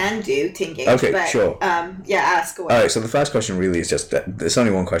people can do to engage. Okay, but, sure. Ask away. All right, so the first question really is just that there's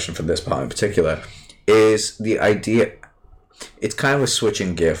only one question for this part in particular, is the idea. It's kind of a switch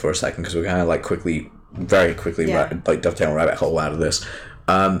in gear for a second because we're kind of like very quickly, like dovetail a rabbit hole out of this.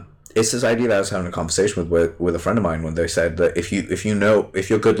 it's this idea that I was having a conversation with a friend of mine when they said that if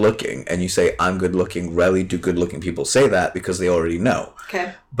you're good looking and you say I'm good looking, rarely do good looking people say that because they already know.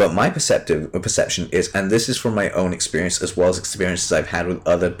 Okay. But my perception is, and this is from my own experience as well as experiences I've had with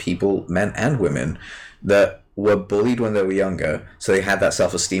other people, men and women, that were bullied when they were younger, so they had that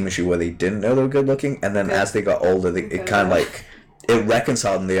self-esteem issue where they didn't know they were good looking, and then as they got older, it kind of like it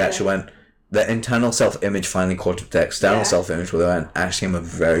reconciled, and they actually went. The internal self-image finally caught up to the external self-image where they went, actually, I'm a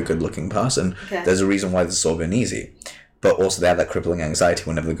very good-looking person. Okay. There's a reason why this has all been easy. But also they have that crippling anxiety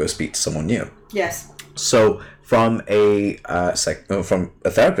whenever they go speak to someone new. Yes. So from a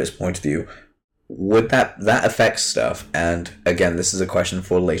therapist's point of view, would that affect stuff? And again, this is a question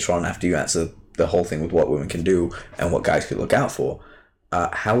for later on after you answer the whole thing with what women can do and what guys could look out for.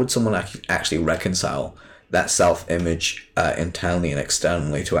 How would someone actually reconcile that self-image internally and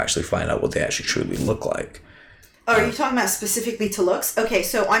externally to actually find out what they actually truly look like? Oh, are you talking about specifically to looks? Okay,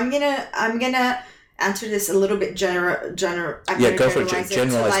 so I'm gonna answer this a little bit go for it.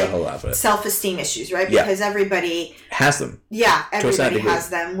 Generalize the whole of it. Self-esteem issues, right? Because everybody has them. Yeah, everybody has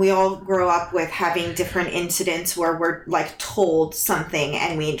them. We all grow up with having different incidents where we're like told something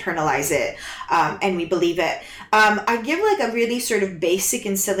and we internalize it and we believe it. I give like a really sort of basic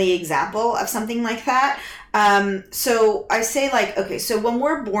and silly example of something like that. So I say like, okay, so when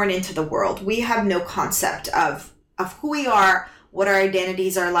we're born into the world, we have no concept of who we are, what our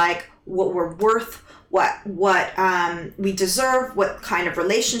identities are like, what we're worth, what we deserve, what kind of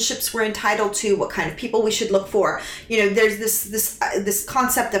relationships we're entitled to, what kind of people we should look for. You know, there's this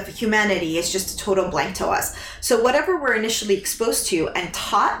concept of humanity is just a total blank to us. So whatever we're initially exposed to and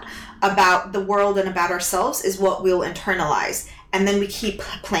taught about the world and about ourselves is what we'll internalize. And then we keep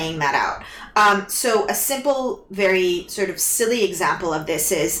playing that out. So a simple, very sort of silly example of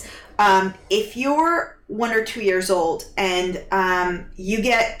this is if you're 1 or 2 years old and you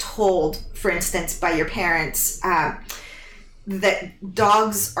get told, for instance, by your parents that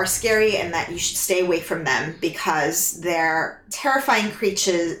dogs are scary and that you should stay away from them because they're terrifying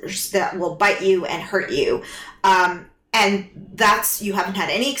creatures that will bite you and hurt you. And that's, you haven't had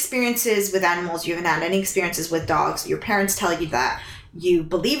any experiences with animals, you haven't had any experiences with dogs. Your parents tell you that. You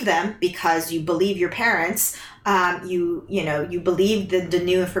believe them because you believe your parents. You believe the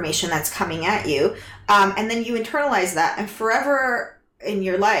new information that's coming at you. And then you internalize that, and forever in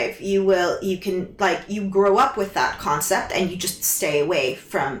your life, you grow up with that concept and you just stay away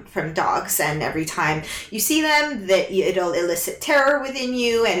from dogs. And every time you see them, that it'll elicit terror within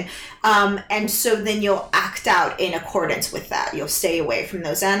you. And so then you'll act out in accordance with that. You'll stay away from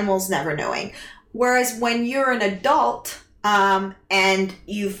those animals, never knowing. Whereas when you're an adult, and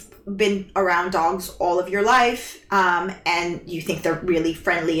you've been around dogs all of your life, and you think they're really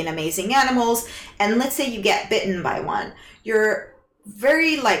friendly and amazing animals, and let's say you get bitten by one, you're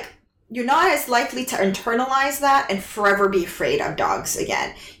not as likely to internalize that and forever be afraid of dogs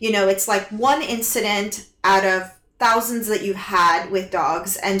again. You know, it's like one incident out of thousands that you've had with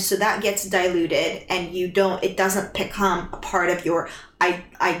dogs, and so that gets diluted, and it doesn't become a part of your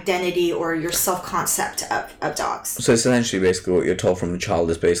identity or your self-concept of dogs. So essentially, basically what you're told from the child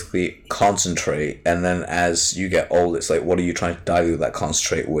is basically concentrate, and then as you get old, it's like, what are you trying to dilute that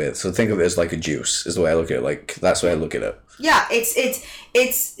concentrate with? So think of it as like a juice is the way I look at it. Like, that's the way I look at it. Yeah, it's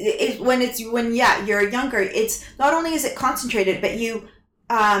when you're younger, it's not only is it concentrated, but you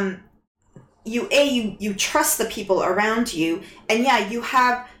trust the people around you, and you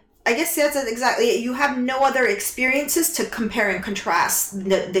have, I guess that's exactly it. You have no other experiences to compare and contrast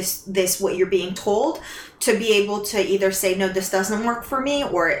this what you're being told, to be able to either say, no, this doesn't work for me,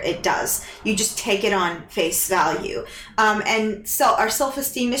 or it does. You just take it on face value. And so our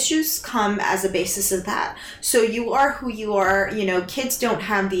self-esteem issues come as a basis of that. So you are who you are. You know, kids don't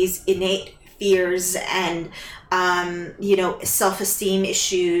have these innate fears and self-esteem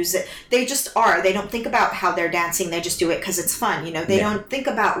issues. They just are. They don't think about how they're dancing. They just do it because it's fun. You know, they don't think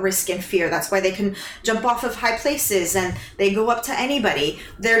about risk and fear. That's why they can jump off of high places and they go up to anybody.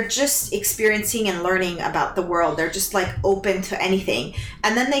 They're just experiencing and learning about the world. They're just like open to anything.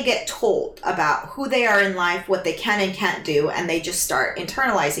 And then they get told about who they are in life, what they can and can't do, and they just start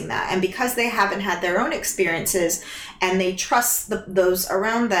internalizing that. And because they haven't had their own experiences and they trust those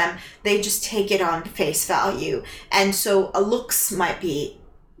around them, they just take it on face value. And so a looks might be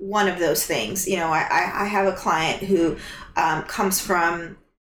one of those things. You know, I have a client who comes from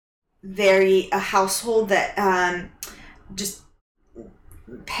a household that just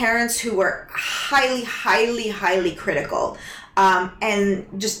parents who were highly, highly, highly critical, and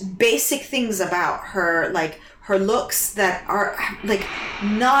just basic things about her, like her looks that are like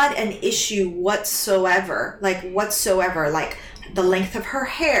not an issue whatsoever, like the length of her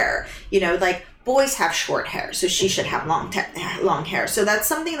hair, like boys have short hair, so she should have long hair. So that's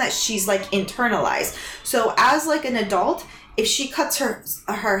something that she's like internalized. So as like an adult, if she cuts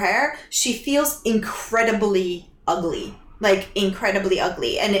her hair, she feels incredibly ugly. Like incredibly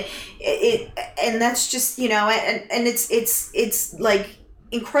ugly, and and that's just and it's like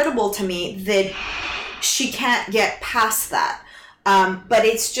incredible to me that she can't get past that. But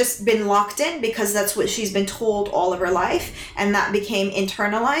it's just been locked in because that's what she's been told all of her life, and that became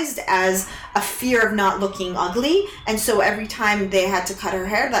internalized as a fear of not looking ugly. And so every time they had to cut her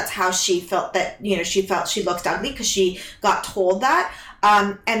hair, that's how she felt that she felt she looked ugly, because she got told that.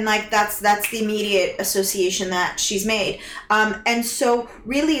 And like that's the immediate association that she's made. And so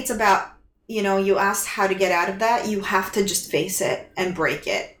really it's about, you asked how to get out of that. You have to just face it and break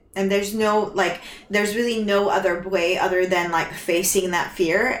it. And there's really no other way other than like facing that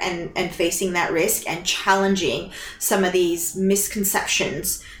fear and facing that risk and challenging some of these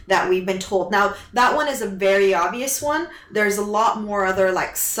misconceptions that we've been told. Now, that one is a very obvious one. There's a lot more other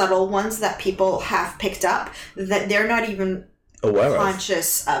like subtle ones that people have picked up that they're not even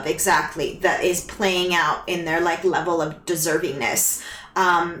conscious of exactly, that is playing out in their like level of deservingness.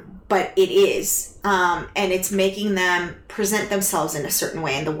 But it is, and it's making them present themselves in a certain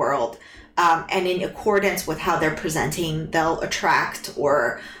way in the world, and in accordance with how they're presenting, they'll attract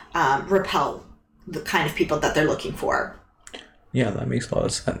or repel the kind of people that they're looking for. Yeah, that makes a lot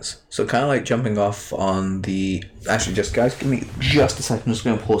of sense. So kind of like jumping off on the... Actually, just guys, give me just a second. I'm just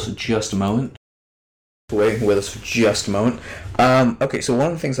going to pause for just a moment. Waiting with us for just a moment. Okay, so one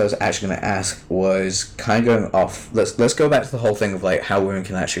of the things I was actually going to ask was kind of going off. Let's go back to the whole thing of like how women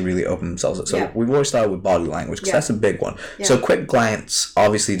can actually really open themselves up. So we've always started with body language, because that's a big one. Yeah. So quick glance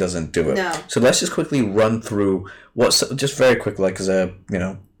obviously doesn't do it. No. So let's just quickly run through just very quickly, like as a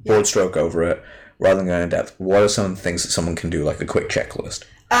broad stroke over it, rather than going in depth. What are some of the things that someone can do, like a quick checklist?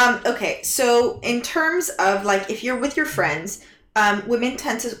 Okay, so in terms of like if you're with your friends, women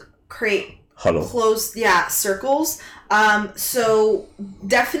tend to create huddle, closed circles. So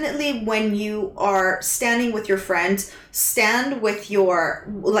definitely when you are standing with your friends, stand with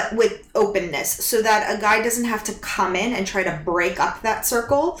openness, so that a guy doesn't have to come in and try to break up that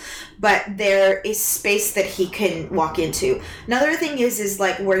circle, but there is space that he can walk into. Another thing is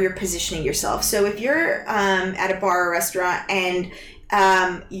like where you're positioning yourself. So if you're at a bar or restaurant and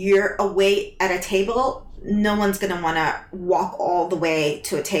you're away at a table, no one's going to want to walk all the way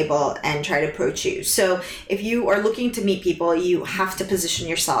to a table and try to approach you. So if you are looking to meet people, you have to position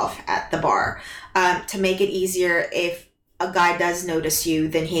yourself at the bar to make it easier. If a guy does notice you,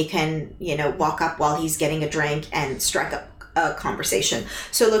 then he can, walk up while he's getting a drink and strike up a conversation.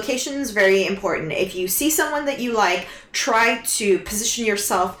 So location is very important. If you see someone that you like, try to position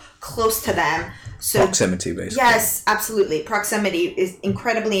yourself close to them. So proximity, basically. Yes, absolutely. Proximity is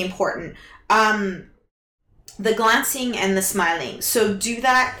incredibly important. The glancing and the smiling. So do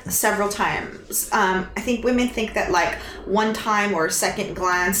that several times. I think women think that like one time or a second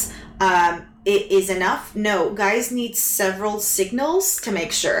glance it is enough. No, guys need several signals to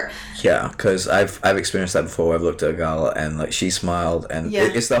make sure. Yeah, because I've experienced that before. I've looked at a girl and like she smiled, and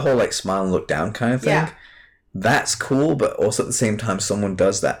it's the whole like smile and look down kind of thing. Yeah. That's cool, but also at the same time, someone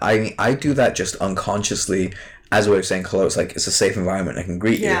does that. I do that just unconsciously as a way of saying hello. It's like it's a safe environment. I can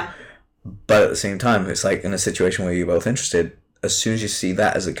greet you. But at the same time, it's like in a situation where you're both interested, as soon as you see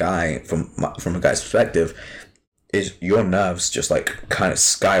that as a guy, from a guy's perspective, is your nerves just like kind of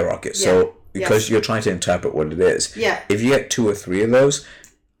skyrocket. Yeah. So because you're trying to interpret what it is. Yeah. If you get 2 or 3 of those,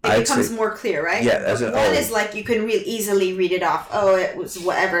 it becomes more clear, right? Yeah. One is like you can easily read it off. Oh, it was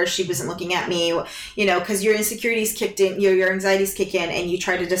whatever. She wasn't looking at me, because your insecurities kicked in, your anxieties kick in, and you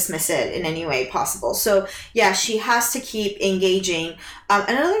try to dismiss it in any way possible. So yeah, she has to keep engaging.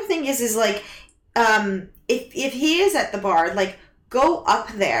 Another thing is like, if he is at the bar, like go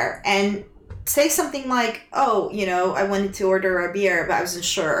up there and say something like, oh, I wanted to order a beer, but I wasn't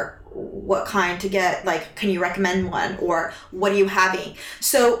sure what kind to get, like, can you recommend one, or what are you having?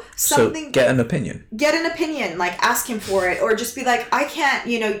 So get an opinion, like ask him for it, or just be like, I can't,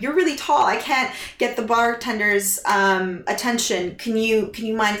 you're really tall, I can't get the bartender's attention, can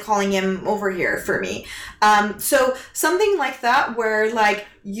you mind calling him over here for me? So something like that, where like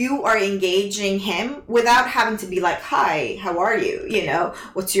you are engaging him without having to be like, hi, how are you,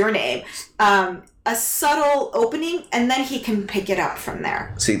 what's your name? A subtle opening, and then he can pick it up from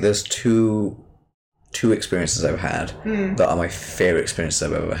there. See, there's two experiences I've had that are my favorite experiences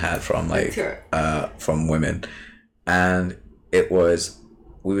I've ever had from from women, and it was,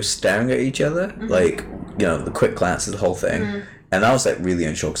 we were staring at each other, like the quick glances, the whole thing, and I was like really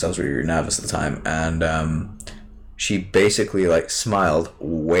unsure because I was really, really nervous at the time, and she basically like smiled,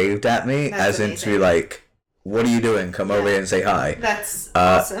 waved at me, That's as in to be amazing. like, "What are you doing? Come over here and say hi." That's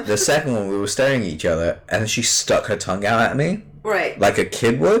awesome. The second one, we were staring at each other, and she stuck her tongue out at me Right. like a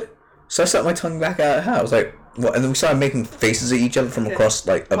kid would. So I stuck my tongue back out at her. I was like, "What?" And then we started making faces at each other from across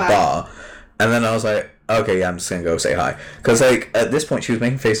like a bar. And then I was like, "Okay, yeah, I'm just gonna go say hi." Because like at this point, she was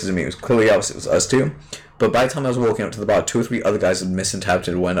making faces at me. It was clearly obvious it was us two. But by the time I was walking up to the bar, 2 or 3 other guys had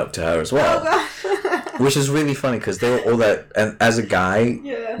misinterpreted and went up to her as well. Oh god. Which is really funny because they were all that. And as a guy,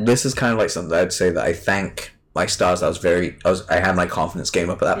 Yeah. this is kind of like something I'd say that I thank my stars. I had my confidence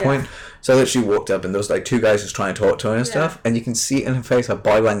game up at that point. So that she walked up and there was like 2 guys just trying to talk to her and stuff. And you can see in her face her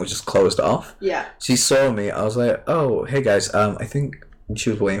body language just closed off. Yeah. She saw me. I was like, "Oh, hey guys. I think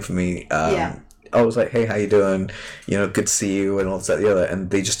she was waiting for me." I was like, "Hey, how you doing? You know, good to see you," and all this, that, the other. And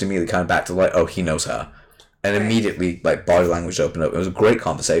they just immediately kind of backed to like, "Oh, he knows her." And immediately, like, body language opened up. It was a great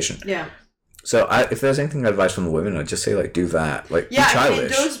conversation. Yeah. So, if there's anything advice from the women, I'd just say, like, do that. Like, be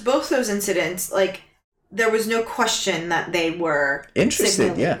childish. I mean, both those incidents, like, there was no question that they were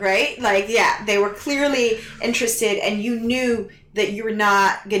interested, right? Like, they were clearly interested, and you knew that you were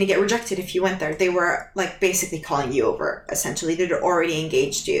not going to get rejected if you went there. They were, like, basically calling you over, essentially. They'd already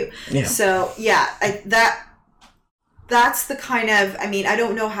engaged you. Yeah. So, that's the kind of, I mean, I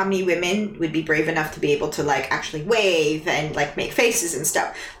don't know how many women would be brave enough to be able to, like, actually wave and, like, make faces and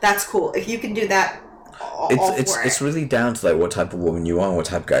stuff. That's cool. If you can do that, it's really down to, like, what type of woman you want, what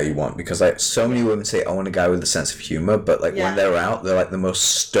type of guy you want. Because, like, so many women say, "I want a guy with a sense of humor," but, like, when they're out, they're, like, the most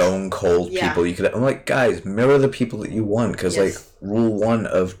stone-cold people you could... I'm like, guys, mirror the people that you want. Because, like, rule 1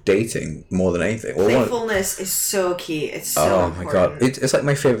 of dating, more than anything... Playfulness is so key. It's so important. My God. It's, like,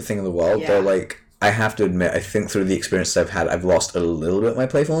 my favorite thing in the world. Though, like... I have to admit, I think through the experiences I've had, I've lost a little bit of my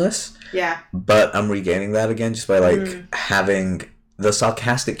playfulness. Yeah. But I'm regaining that again just by, like, having the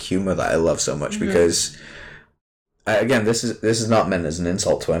sarcastic humor that I love so much. Because, again, this is not meant as an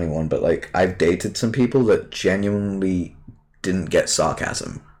insult to anyone, but, like, I've dated some people that genuinely didn't get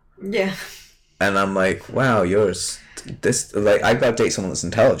sarcasm. Yeah. And I'm like, wow, I've got to date someone that's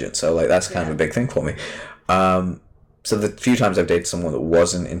intelligent, so, like, that's kind of a big thing for me. So the few times I've dated someone that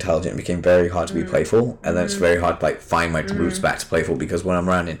wasn't intelligent, it became very hard to be playful, and then it's very hard to, like, find my roots back to playful, because when I'm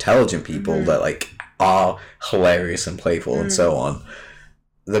around intelligent people that, like, are hilarious and playful and so on,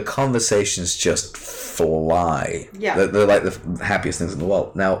 the conversations just fly. Yeah. They're like the happiest things in the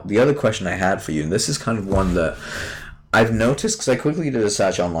world. Now, the other question I had for you, and this is kind of one that I've noticed, because I quickly did a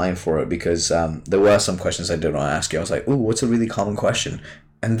search online for it, because there were some questions I did want to ask you. I was like, ooh, what's a really common question?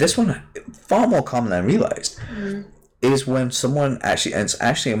 And this one, far more common than I realized. Is when someone actually, and it's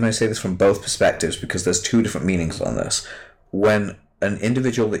actually, I'm going to say this from both perspectives because there's 2 different meanings on this. When an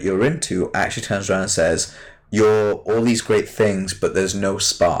individual that you're into actually turns around and says, "You're all these great things, but there's no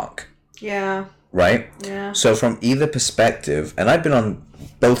spark." Yeah. Right? Yeah. So from either perspective, and I've been on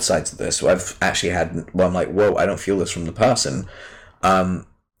both sides of this, so I've actually had, well, I'm like, whoa, I don't feel this from the person.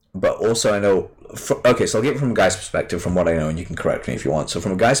 But also I know, okay, so I'll get it from a guy's perspective from what I know, and you can correct me if you want. So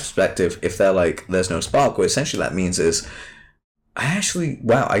from a guy's perspective, if they're like, "There's no spark," what essentially that means is, there's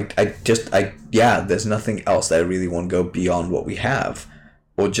nothing else that I really want to go beyond what we have,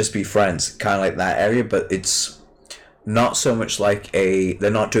 or just be friends, kind of like that area. But it's not so much like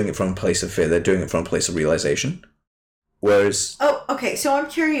they're not doing it from a place of fear, they're doing it from a place of realization. Whereas... Oh, okay. So I'm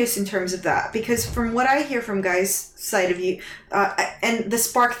curious in terms of that, because from what I hear from guys' side of you, and the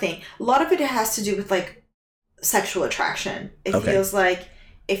spark thing, a lot of it has to do with, like, sexual attraction. It feels like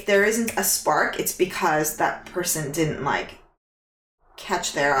if there isn't a spark, it's because that person didn't, like,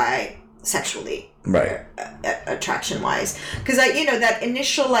 catch their eye sexually. Right. Attraction-wise. Because, that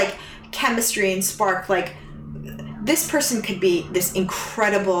initial, like, chemistry and spark, like, this person could be this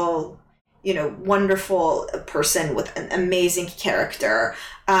incredible... wonderful person with an amazing character.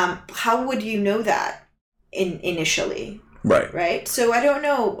 How would you know that initially? Right. So I don't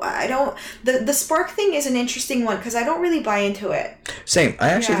know. The spark thing is an interesting one because I don't really buy into it. Same. I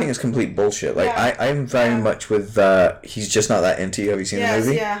actually think it's complete bullshit. Like I'm very much with He's Just Not That Into You. Have you seen the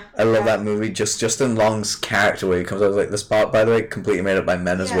movie? Yeah. I love that movie. Justin Long's character where he comes out with, like, the spark, by the way, completely made up by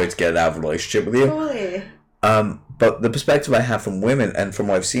men as a way to get out of a relationship with you. Totally. But the perspective I have from women and from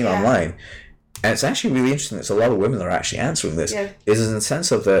what I've seen online, and it's actually really interesting, there's a lot of women that are actually answering this, is in the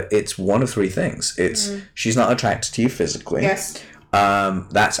sense of that it's one of 3 things. It's she's not attracted to you physically. Yes.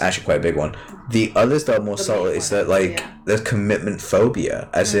 That's actually quite a big one. The others that are more subtle is that, like, there's commitment phobia,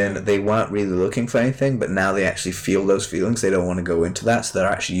 as in they weren't really looking for anything, but now they actually feel those feelings. They don't want to go into that, so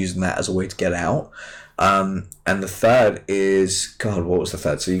they're actually using that as a way to get out. And the third is, God, what was the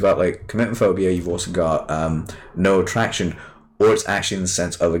third? So you got, like, commitment phobia, you've also got no attraction, or it's actually in the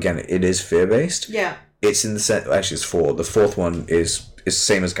sense of, again, it is fear-based. Yeah. it's in the sense, actually it's four. The fourth one is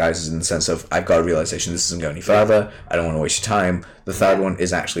same as guys, is in the sense of I've got a realization this isn't going any further. I don't want to waste your time. The third one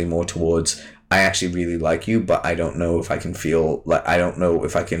is actually more towards I actually really like you, but I don't know if I can feel like I don't know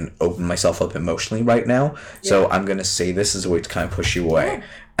if I can open myself up emotionally right now. So I'm gonna say this as a way to kind of push you away. Yeah.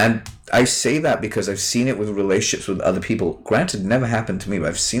 And I say that because I've seen it with relationships with other people. Granted, it never happened to me, but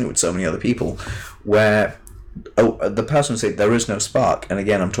I've seen it with so many other people where the person would say there is no spark. And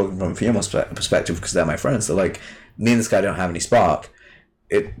again, I'm talking from a female perspective because they're my friends. They're like, me and this guy don't have any spark.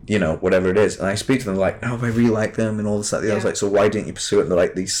 It, you know, whatever it is. And I speak to them like, oh, I really like them and all this, that, the other. I was like, so why didn't you pursue it? And they're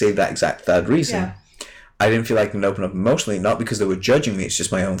like, they say that exact third reason. Yeah. I didn't feel like I could open up emotionally, not because they were judging me, it's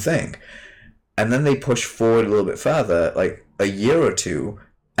just my own thing. And then they push forward a little bit further, like a year or two,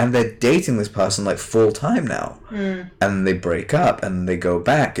 and they're dating this person like full time now. And they break up and they go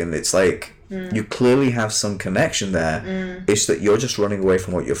back, and it's like, you clearly have some connection there. It's that you're just running away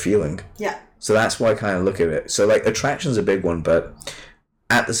from what you're feeling. Yeah. So that's why I kind of look at it. So like attraction's a big one, but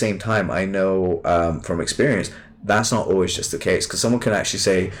at the same time, I know from experience, that's not always just the case. Because someone can actually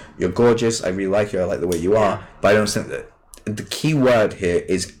say, you're gorgeous, I really like you, I like the way you are. But I don't think that the key word here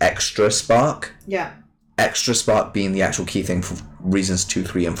is extra spark. Yeah. Extra spark being the actual key thing for reasons 2,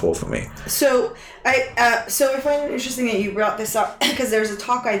 3, and 4 for me. So I find it interesting that you brought this up because there's a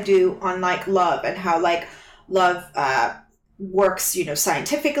talk I do on like love and how like love works, you know,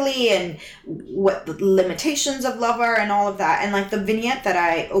 scientifically and what the limitations of love are and all of that. And like the vignette that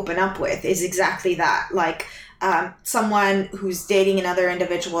I open up with is exactly that. Like someone who's dating another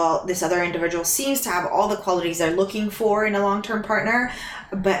individual, this other individual seems to have all the qualities they're looking for in a long-term partner,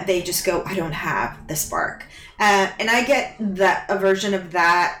 but they just go, I don't have the spark. And I get that a version of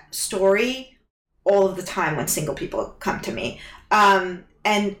that story all of the time when single people come to me. And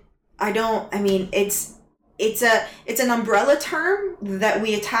it's an umbrella term that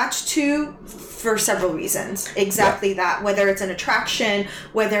we attach to for several reasons. Exactly that. Whether it's an attraction,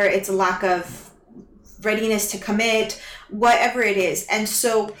 whether it's a lack of readiness to commit, whatever it is. And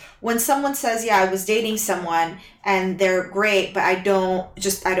so when someone says, yeah, I was dating someone and they're great, but I don't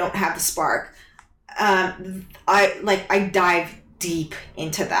have the spark. I dive deep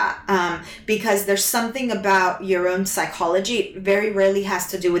into that because there's something about your own psychology. It very rarely has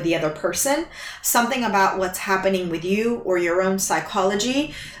to do with the other person. Something about what's happening with you or your own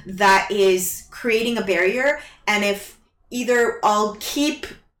psychology that is creating a barrier. And if either I'll keep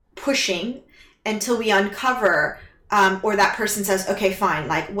pushing until we uncover or that person says, okay, fine,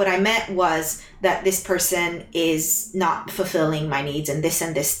 like what I meant was that this person is not fulfilling my needs in this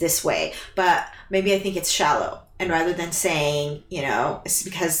and this way, but maybe I think it's shallow. And rather than saying, you know, it's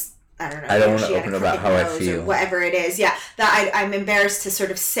because, I don't know. I don't want to open about how I feel. Or whatever it is. Yeah. That I'm embarrassed to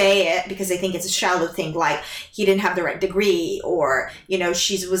sort of say it because I think it's a shallow thing. Like he didn't have the right degree or, you know,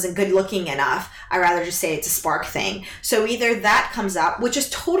 she wasn't good looking enough. I rather just say it's a spark thing. So either that comes up, which is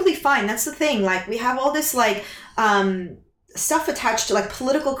totally fine. That's the thing. Like we have all this like, stuff attached to like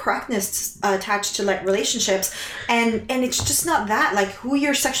political correctness attached to like relationships and it's just not that. Like who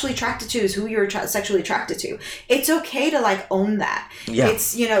you're sexually attracted to is who you're sexually attracted to. It's okay to like own that. Yeah.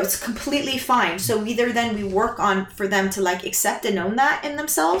 It's, you know, it's completely fine. So either then we work on for them to like accept and own that in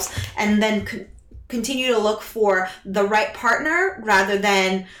themselves and then continue to look for the right partner rather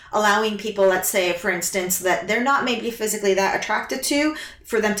than allowing people, let's say, for instance, that they're not maybe physically that attracted to,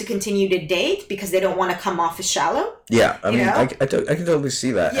 for them to continue to date because they don't want to come off as shallow. Yeah, I mean, I can totally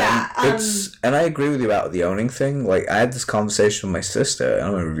see that. Yeah, and I agree with you about the owning thing. Like, I had this conversation with my sister.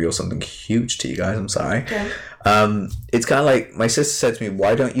 I'm going to reveal something huge to you guys. I'm sorry. Okay. It's kind of like my sister said to me,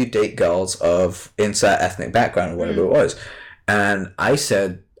 "Why don't you date girls of insert ethnic background or whatever it was?" And I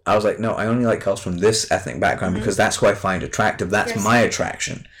was like, no, I only like girls from this ethnic background because that's who I find attractive. That's my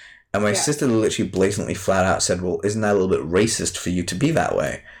attraction. And my sister literally blatantly flat out said, well, isn't that a little bit racist for you to be that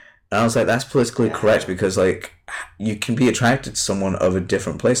way? And I was like, that's politically correct because, like, you can be attracted to someone of a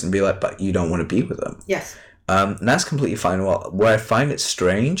different place and be like, but you don't want to be with them. Yes. And that's completely fine. Well, where I find it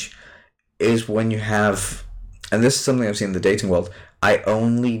strange is when you have, and this is something I've seen in the dating world, I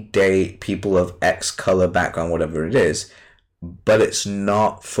only date people of X color background, whatever it is, but it's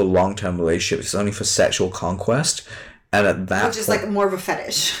not for long-term relationships. It's only for sexual conquest. And at that which is like more of a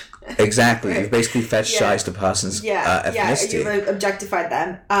fetish. Exactly. You've basically fetishized a person's ethnicity. Yeah, you've objectified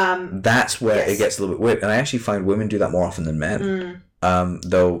them. That's where it gets a little bit weird. And I actually find women do that more often than men.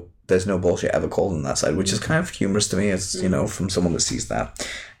 Though there's no bullshit ever called on that side, which is kind of humorous to me as, you know, from someone that sees that.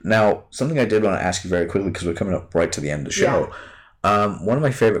 Now, something I did want to ask you very quickly because we're coming up right to the end of the show. One of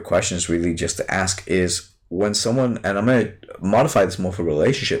my favorite questions really just to ask is, when someone, and I'm going to modify this more for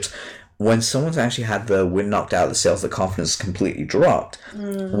relationships, when someone's actually had the wind knocked out of the sails, the confidence completely dropped,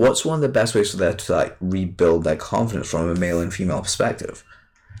 what's one of the best ways for them to like rebuild their confidence from a male and female perspective?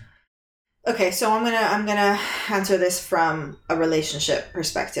 Okay, so I'm gonna answer this from a relationship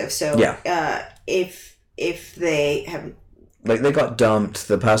perspective. So if they have, like, they got dumped,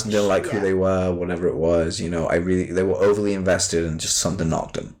 the person didn't like who they were, whatever it was, you know, they were overly invested and just something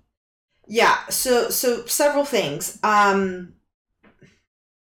knocked them. Yeah, so several things.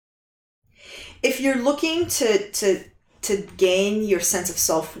 If you're looking to gain your sense of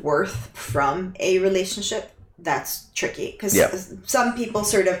self-worth from a relationship, that's tricky because some people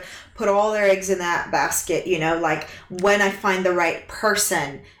sort of put all their eggs in that basket, you know, like when I find the right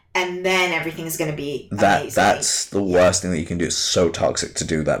person and then everything is going to be amazing. That's the worst thing that you can do. It's so toxic to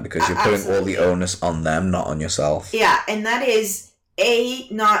do that because you're putting all the onus on them, not on yourself. Yeah, and that is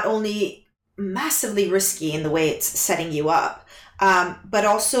not only massively risky in the way it's setting you up, but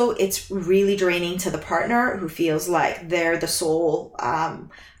also it's really draining to the partner who feels like they're the sole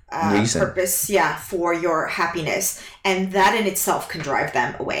purpose for your happiness, and that in itself can drive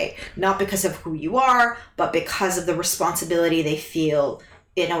them away, not because of who you are but because of the responsibility they feel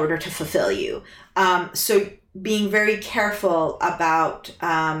in order to fulfill you. So being very careful about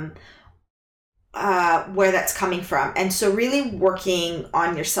where that's coming from, and so really working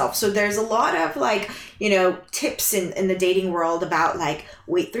on yourself. So there's a lot of like, you know, tips in the dating world about like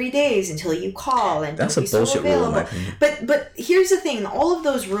wait 3 days until you call and that's don't a be so bullshit available. rule, in my opinion. But here's the thing: all of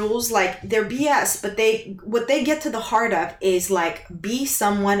those rules, like, they're BS. But what they get to the heart of is like, be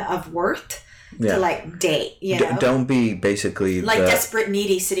someone of worth to like date. You know, don't be basically like desperate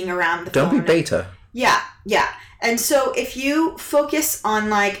needy sitting around the phone. Don't be beta. Yeah. And so if you focus on,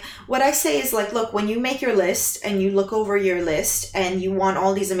 like, what I say is like, look, when you make your list and you look over your list and you want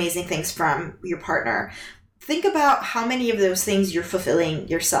all these amazing things from your partner, think about how many of those things you're fulfilling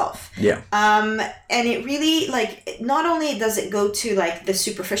yourself. Yeah. And it really, like, not only does it go to like the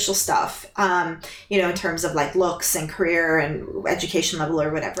superficial stuff, you know, in terms of like looks and career and education level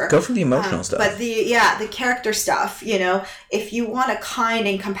or whatever. Go for the emotional stuff. But the character stuff, you know, if you want a kind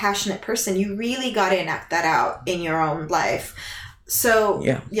and compassionate person, you really got to enact that out in your own life. So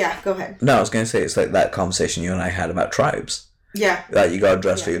yeah, go ahead. No, I was going to say, it's like that conversation you and I had about tribes. Yeah. That you got to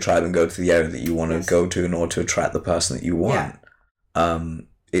dress for your tribe and go to the area that you want to go to in order to attract the person that you want. Yeah.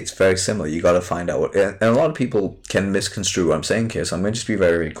 It's very similar. You got to find out what... And a lot of people can misconstrue what I'm saying here, so I'm going to just be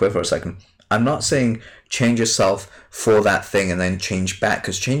very, very clear for a second. I'm not saying change yourself for that thing and then change back,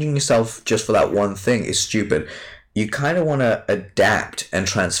 because changing yourself just for that one thing is stupid. You kind of want to adapt and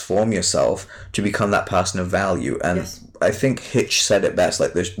transform yourself to become that person of value. And I think Hitch said it best,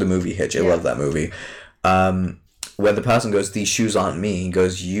 like the movie Hitch. I love that movie. Where the person goes, these shoes aren't me. He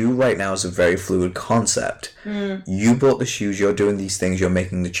goes, you right now is a very fluid concept. You bought the shoes, you're doing these things, you're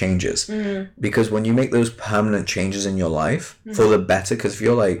making the changes. Because when you make those permanent changes in your life for the better, because if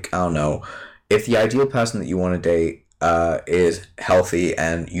you're like, I don't know, if the ideal person that you want to date is healthy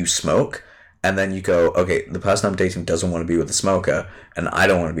and you smoke, and then you go, okay, the person I'm dating doesn't want to be with a smoker, and I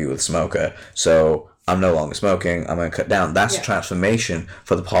don't want to be with a smoker, so I'm no longer smoking, I'm going to cut down. That's a transformation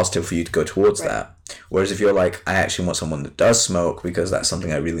for the positive for you to go towards that. Whereas if you're like, I actually want someone that does smoke because that's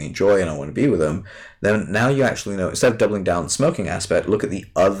something I really enjoy and I want to be with them, then now you actually know, instead of doubling down on the smoking aspect, look at the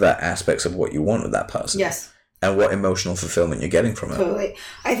other aspects of what you want with that person. Yes. And what emotional fulfillment you're getting from it. Totally.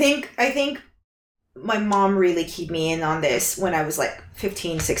 I think my mom really keyed me in on this when I was like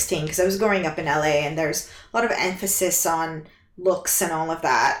 15, 16, because I was growing up in LA and there's a lot of emphasis on looks and all of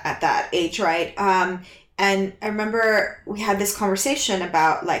that at that age, right? And I remember we had this conversation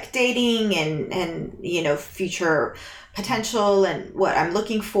about like dating and you know, future potential and what I'm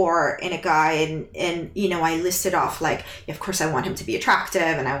looking for in a guy, and you know, I listed off like, of course I want him to be attractive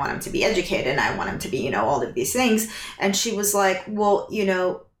and I want him to be educated and I want him to be, you know, all of these things. And she was like, well, you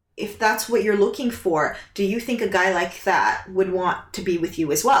know, if that's what you're looking for, do you think a guy like that would want to be with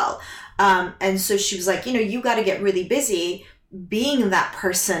you as well? And so she was like, you know, you got to get really busy being that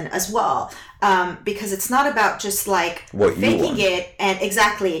person as well, because it's not about just like faking it and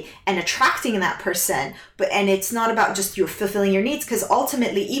attracting that person, and it's not about just you fulfilling your needs, because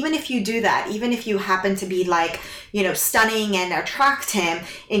ultimately, even if you do that, even if you happen to be like, you know, stunning and attract him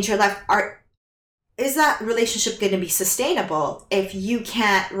into your life, is that relationship going to be sustainable if you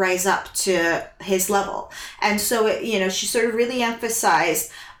can't rise up to his level? And so, you know, she sort of really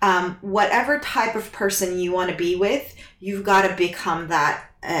emphasized whatever type of person you want to be with, you've got to become that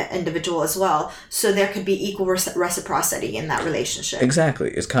individual as well. So there could be equal reciprocity in that relationship. Exactly.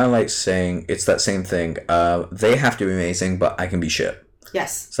 It's kind of like saying, it's that same thing. They have to be amazing, but I can be shit.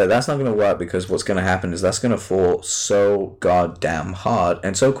 Yes. So that's not going to work, because what's going to happen is that's going to fall so goddamn hard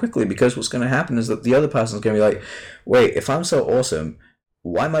and so quickly, because what's going to happen is that the other person's going to be like, wait, if I'm so awesome,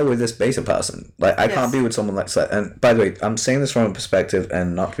 why am I with this beta person? Like, I can't be with someone like that. And by the way, I'm saying this from a perspective,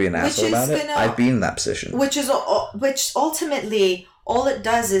 and not to be an asshole about it, I've been in that position. Which ultimately, all it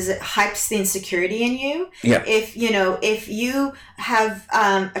does is it hypes the insecurity in you. Yeah. If you have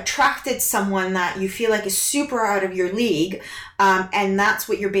attracted someone that you feel like is super out of your league, and that's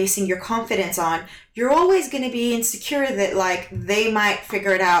what you're basing your confidence on, you're always going to be insecure that, like, they might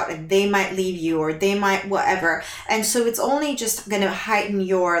figure it out and they might leave you, or they might whatever. And so it's only just going to heighten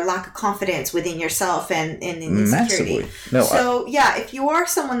your lack of confidence within yourself and insecurity. Massively. If you are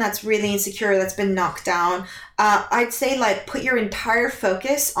someone that's really insecure, that's been knocked down, I'd say, like, put your entire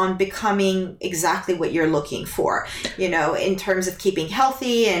focus on becoming exactly what you're looking for, in terms of keeping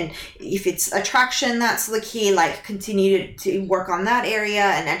healthy. And if it's attraction, that's the key, like, continue to work on that area,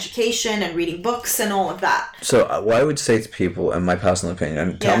 and education and reading books and all of that. So what I would say to people, in my personal opinion,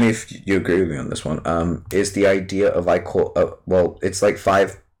 and tell me if you agree with me on this one, is the idea of, it's like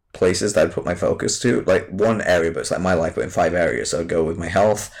 5 places that I'd put my focus to, like one area, but it's like my life, but in 5 areas. So I'd go with my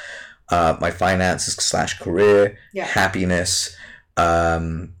health, my finances / career, happiness, what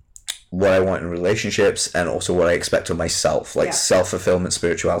I want in relationships, and also what I expect of myself, like self-fulfillment,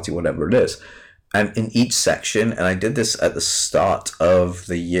 spirituality, whatever it is. And in each section, and I did this at the start of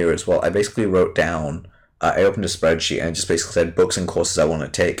the year as well, I basically wrote down, I opened a spreadsheet and just basically said books and courses I want to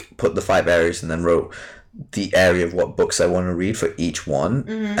take, put the 5 areas, and then wrote the area of what books I want to read for each one,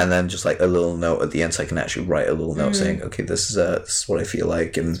 and then just like a little note at the end, so I can actually write a little note saying, okay, this is what I feel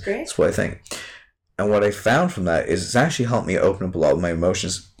like, and this is what I think. And what I found from that is it's actually helped me open up a lot of my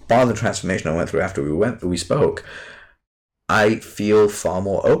emotions. Part of the transformation I went through after we spoke, I feel far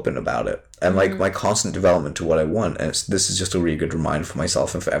more open about it, and like my constant development to what I want. And this is just a really good reminder for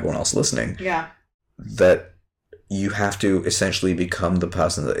myself and for everyone else listening. Yeah. That you have to essentially become the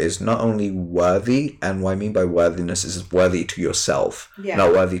person that is not only worthy, and what I mean by worthiness is worthy to yourself,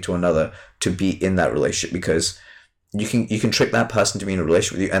 not worthy to another, to be in that relationship, because you can trick that person to be in a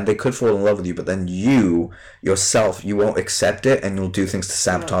relationship with you, and they could fall in love with you, but then you yourself, you won't accept it, and you'll do things to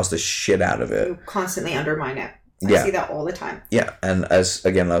sabotage the shit out of it. You constantly undermine it. I see that all the time. Yeah, and I was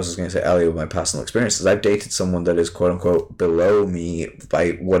just going to say earlier with my personal experiences, I've dated someone that is quote unquote below me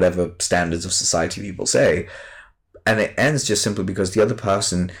by whatever standards of society people say, and it ends just simply because the other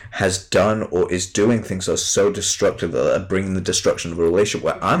person has done or is doing things that are so destructive that are bringing the destruction of a relationship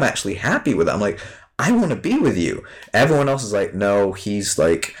where I'm actually happy with it. I'm like, I want to be with you. Everyone else is like, no, he's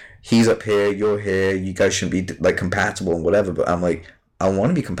up here, you're here, you guys shouldn't be like compatible and whatever, but I'm like, I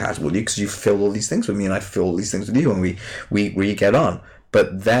want to be compatible with you because you fulfill all these things with me, and I fulfill all these things with you, and we get on.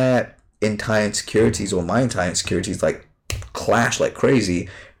 But their entire insecurities, or my entire insecurities, like clash like crazy.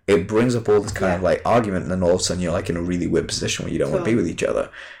 It brings up all this kind of like argument, and then all of a sudden you're like in a really weird position where you don't want to be with each other.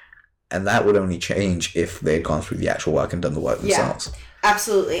 And that would only change if they had gone through the actual work and done the work themselves.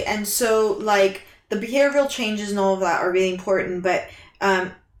 Absolutely. And so, like, the behavioral changes and all of that are really important, but I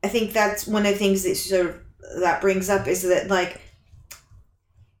think that's one of the things that brings up is that, like,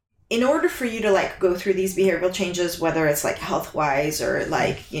 in order for you to like go through these behavioral changes, whether it's like health-wise or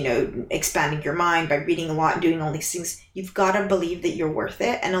like, expanding your mind by reading a lot and doing all these things, you've got to believe that you're worth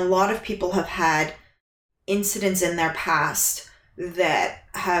it. And a lot of people have had incidents in their past that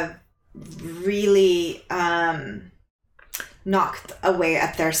have really knocked away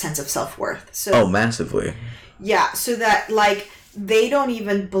at their sense of self-worth. So massively. Yeah, so that like they don't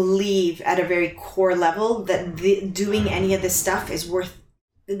even believe at a very core level that doing any of this stuff is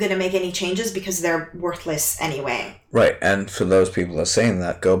going to make any changes, because they're worthless anyway. Right, and for those people that are saying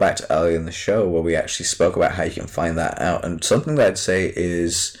that, go back to earlier in the show where we actually spoke about how you can find that out. And something that I'd say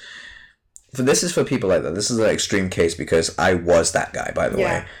is, this is for people like that. This is an extreme case because I was that guy, by the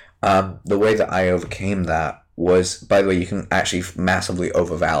way. The way that I overcame that was, by the way, you can actually massively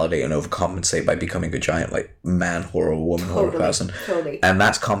over-validate and overcompensate by becoming a giant like man horror, woman horror person. Totally. And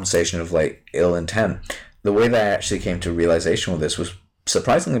that's compensation of like ill intent. The way that I actually came to realization with this was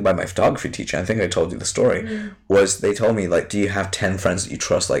surprisingly by my photography teacher. I think I told you the story. Was they told me, like, do you have 10 friends that you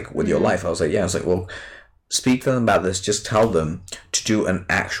trust, like, with your life? I was like, yeah. I was like, well, speak to them about this. Just tell them to do an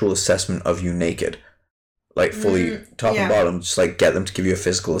actual assessment of you naked, like fully top and bottom. Just like get them to give you a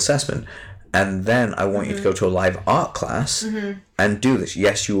physical assessment, and then I want you to go to a live art class and do this.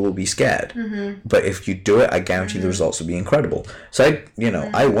 Yes, you will be scared, but if you do it, I guarantee the results will be incredible. So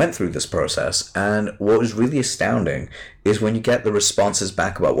I went through this process, and what was really astounding is when you get the responses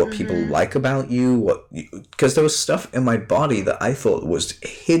back about what people like about you, because there was stuff in my body that I thought was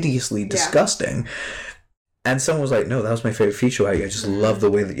hideously disgusting. And someone was like, no, that was my favorite feature about you. I just love the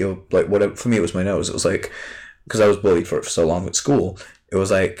way that you're like, whatever. For me, it was my nose. It was like, because I was bullied for it for so long at school, it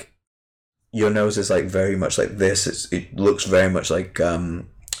was like, your nose is like very much like this. It looks very much like,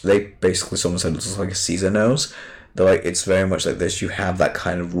 they basically, someone said it looks like a Caesar nose. They're like, it's very much like this. You have that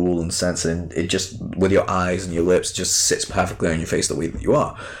kind of rule and sense, and it just, with your eyes and your lips, just sits perfectly on your face the way that you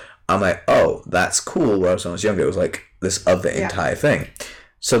are. I'm like, oh, that's cool. Whereas when I was younger, it was like this other entire thing.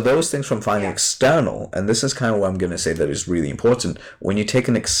 So those things from finding external, and this is kind of what I'm going to say that is really important. When you take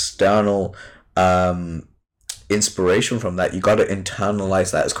an external inspiration from that, you got to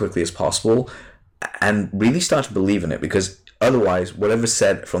internalize that as quickly as possible and really start to believe in it, because otherwise whatever's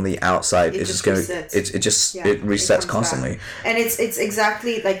said from the outside is just going to it resets constantly. And it's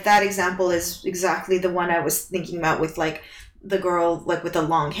exactly like that example is exactly the one I was thinking about with like the girl like with the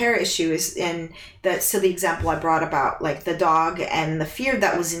long hair issue is in that silly example I brought about like the dog and the fear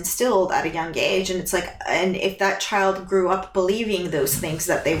that was instilled at a young age. And it's like, and if that child grew up believing those things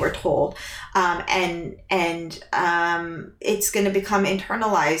that they were told, it's going to become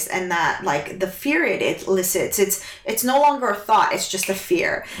internalized, and that like the fear it elicits, it's no longer a thought, it's just a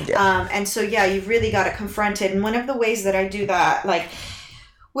fear. And so you've really got to confront it. And one of the ways that I do that, like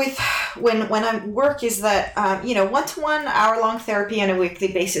with when I work, is that one-to-one hour-long therapy on a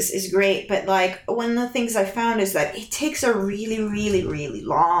weekly basis is great, but like one of the things I found is that it takes a really, really, really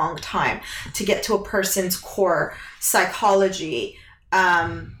long time to get to a person's core psychology.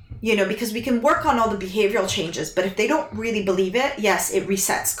 Because we can work on all the behavioral changes, but if they don't really believe it, yes, it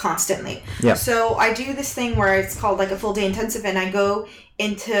resets constantly. So I do this thing where it's called like a full day intensive, and I go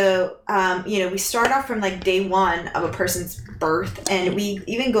into, we start off from like day one of a person's birth, and we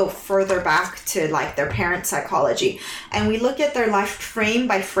even go further back to like their parent psychology, and we look at their life frame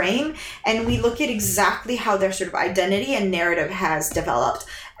by frame, and we look at exactly how their sort of identity and narrative has developed.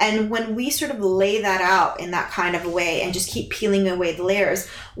 And when we sort of lay that out in that kind of a way and just keep peeling away the layers,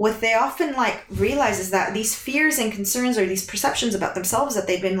 what they often like realize is that these fears and concerns or these perceptions about themselves that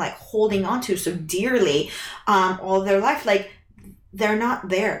they've been like holding on to so dearly all their life, like they're not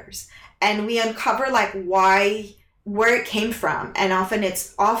theirs. And we uncover like where it came from. And often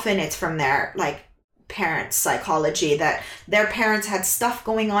it's from their like parents' psychology, that their parents had stuff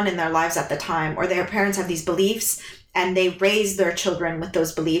going on in their lives at the time, or their parents have these beliefs and they raised their children with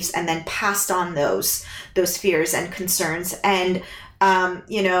those beliefs and then passed on those fears and concerns. And,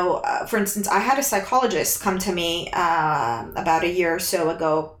 for instance, I had a psychologist come to me about a year or so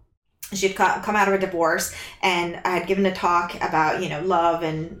ago. She'd come out of a divorce, and I had given a talk about, love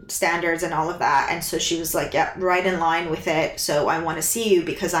and standards and all of that. And so she was like, yeah, right in line with it. So I want to see you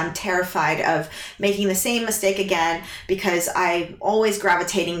because I'm terrified of making the same mistake again, because I'm always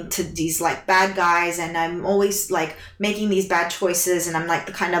gravitating to these like bad guys, and I'm always like making these bad choices, and I'm like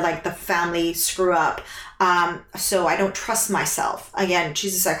the kind of like the family screw up. So I don't trust myself. Again,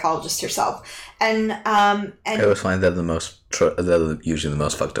 she's a psychologist herself. And I always find they're they're usually the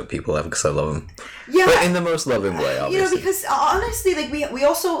most fucked up people ever, because I love them. Yeah, but in the most loving way, obviously. Because honestly, like we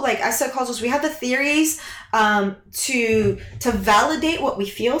also like as psychologists, we have the theories to validate what we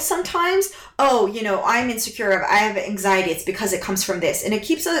feel sometimes. Oh, I'm insecure. I have anxiety. It's because it comes from this, and it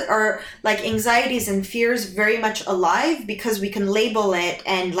keeps our like anxieties and fears very much alive, because we can label it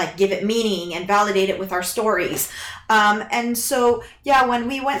and like give it meaning and validate it with our stories. And so, when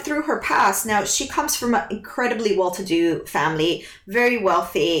we went through her past, now she comes from an incredibly well-to-do family, very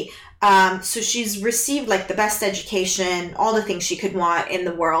wealthy. So she's received like the best education, all the things she could want in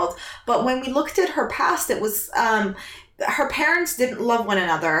the world. But when we looked at her past, it was, her parents didn't love one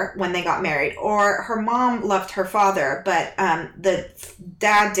another when they got married, or her mom loved her father, but the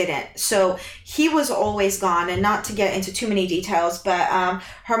dad didn't. So he was always gone. And not to get into too many details, but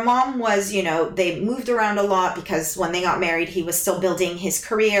her mom was, they moved around a lot, because when they got married, he was still building his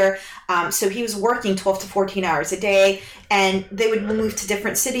career. So he was working 12 to 14 hours a day, and they would move to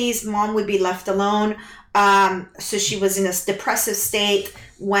different cities. Mom would be left alone. So she was in this depressive state.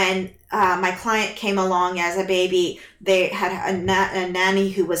 When my client came along as a baby, they had a nanny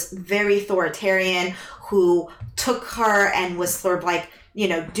who was very authoritarian, who took her and was sort of like,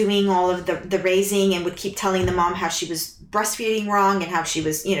 doing all of the raising, and would keep telling the mom how she was breastfeeding wrong, and how she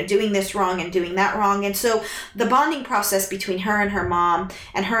was, doing this wrong and doing that wrong. And so the bonding process between her and her mom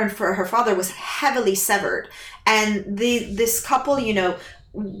and her father was heavily severed. And this couple,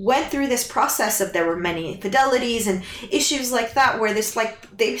 went through this process of, there were many infidelities and issues like that, where this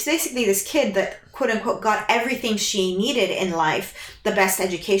kid that quote unquote got everything she needed in life, the best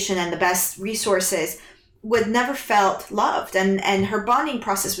education and the best resources, would never felt loved, and her bonding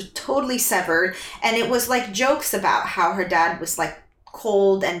process was totally severed. And it was like jokes about how her dad was like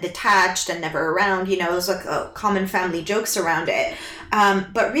cold and detached and never around. You know, it was like common family jokes around it.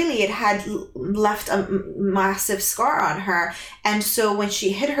 But really, it had left a massive scar on her. And so when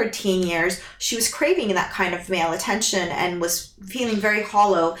she hit her teen years, she was craving that kind of male attention and was feeling very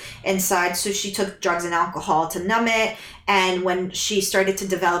hollow inside. So she took drugs and alcohol to numb it. And when she started to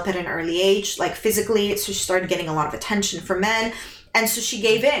develop at an early age, like physically, so she started getting a lot of attention from men. And so she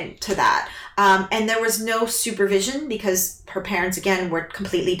gave in to that. And there was no supervision because her parents, again, were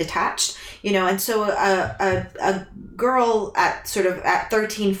completely detached, you know. And so a girl at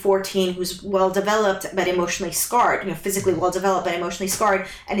 13, 14, who's well-developed but emotionally scarred, you know, physically well-developed but emotionally scarred,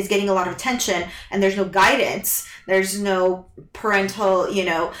 and is getting a lot of attention, and there's no guidance, there's no parental, you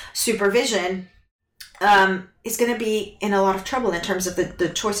know, supervision, is going to be in a lot of trouble in terms of the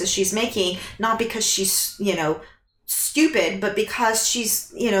choices she's making, not because she's, you know, stupid, but because she's,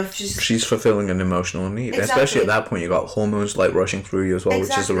 you know, she's fulfilling an emotional need. Exactly. Especially at that point, you got hormones like rushing through you as well,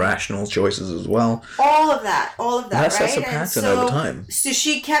 which is irrational choices as well. All of that, that sets a pattern over time. So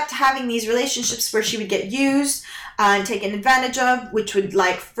she kept having these relationships where she would get used and taken advantage of, which would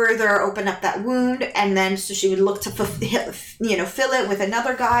like further open up that wound, and then so she would look to fill it with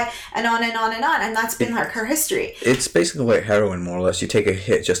another guy, and on and on and on, and that's been like her history. It's basically like heroin, more or less. You take a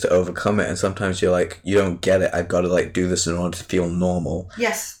hit just to overcome it, and sometimes you're like, you don't get it. I've got to like do this in order to feel normal.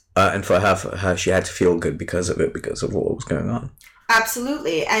 Yes. And for her, she had to feel good because of it, because of what was going on.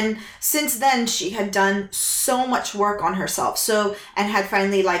 Absolutely. And since then, she had done so much work on herself. And had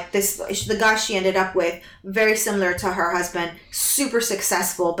finally, like, the guy she ended up with, very similar to her husband, super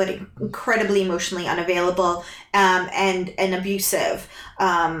successful, but incredibly emotionally unavailable, and abusive.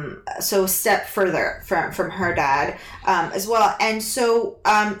 So a step further from her dad, as well. And so,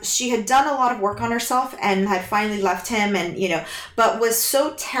 she had done a lot of work on herself and had finally left him, and, you know, but was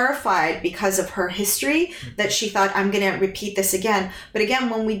so terrified because of her history that she thought, I'm going to repeat this again. But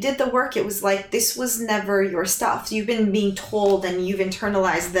again, when we did the work, it was like, this was never your stuff. You've been being told and you've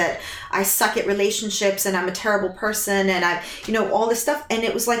internalized that I suck at relationships and I'm a terrible person and I, you know, all this stuff. And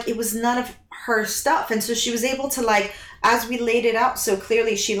it was like, it was none of her stuff. And so she was able to, like, as we laid it out so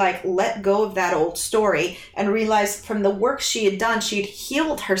clearly, she like let go of that old story and realized from the work she had done, she had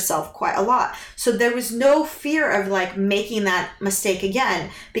healed herself quite a lot. So there was no fear of like making that mistake again,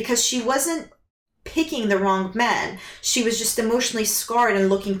 because she wasn't picking the wrong man. She was just emotionally scarred and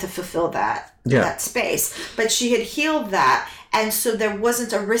looking to fulfill that space. But she had healed that. And so there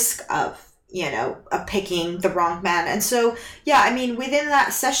wasn't a risk of, you know, picking the wrong man. And so, yeah, I mean, within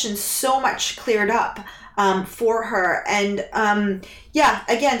that session, so much cleared up for her. And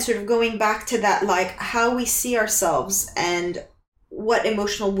again, sort of going back to that, like how we see ourselves and what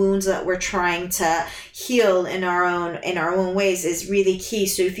emotional wounds that we're trying to heal in our own ways is really key.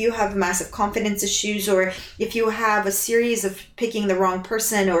 So if you have massive confidence issues, or if you have a series of picking the wrong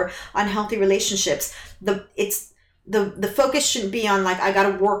person or unhealthy relationships, the focus shouldn't be on like, I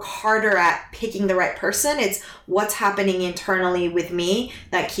got to work harder at picking the right person. It's what's happening internally with me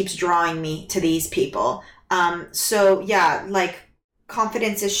that keeps drawing me to these people. Like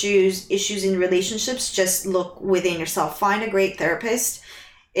confidence issues in relationships, just look within yourself. Find a great therapist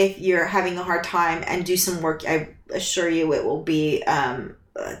if you're having a hard time and do some work. I assure you it will be 10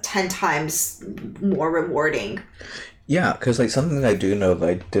 times more rewarding. Yeah, because like something that I do know that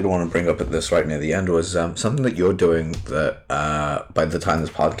I did want to bring up at this right near the end was something that you're doing that by the time this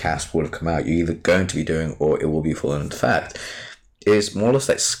podcast would have come out, you're either going to be doing or it will be full in fact, is more or less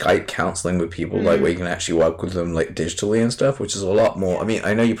like Skype counseling with people, like where you can actually work with them like digitally and stuff, which is a lot more. I mean,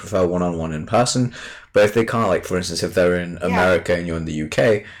 I know you prefer one-on-one in person, but if they can't, like for instance, if they're in America and you're in the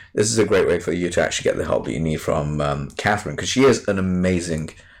UK, this is a great way for you to actually get the help that you need from Catherine, because she is an amazing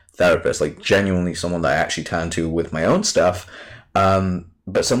therapist, like genuinely someone that I actually turn to with my own stuff,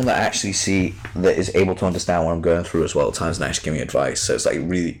 but someone that I actually see that is able to understand what I'm going through as well at times and actually give me advice. So it's like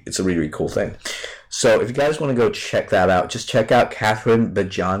it's a really, really cool thing. So if you guys want to go check that out, just check out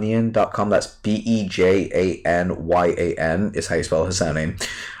CatherineBejanian.com. That's BEJANYAN is how you spell her surname.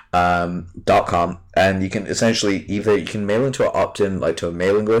 .com, and you can essentially either you can mail into an opt-in, like to a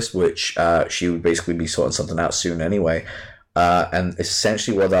mailing list, which she would basically be sorting something out soon anyway. And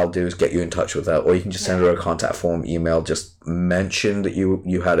essentially what I'll do is get you in touch with her, or you can just send her a contact form email. Just mention that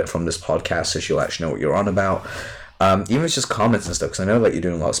you had it from this podcast, so she'll actually know what you're on about. Even if it's just comments and stuff, because I know that you're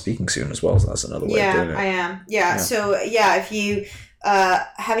doing a lot of speaking soon as well, so that's another way of doing it. I am. Yeah. So if you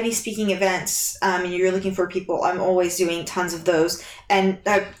have any speaking events and you're looking for people, I'm always doing tons of those, and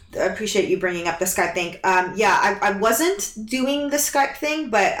I appreciate you bringing up the Skype thing. I wasn't doing the Skype thing,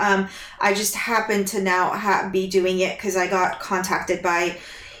 but I just happened to now be doing it because I got contacted by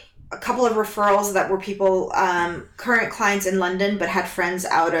a couple of referrals that were people, current clients in London, but had friends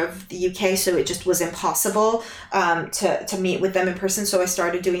out of the UK, so it just was impossible to meet with them in person. So I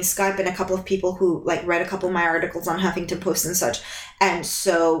started doing Skype, and a couple of people who like read a couple of my articles on Huffington Post and such, and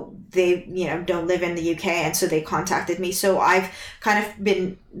so they don't live in the UK, and so they contacted me. So I've kind of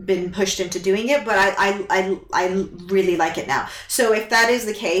been pushed into doing it, but I really like it now. So if that is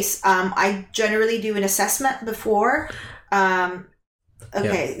the case, I generally do an assessment before.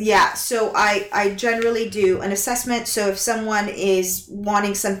 Okay, yeah. So I generally do an assessment. So if someone is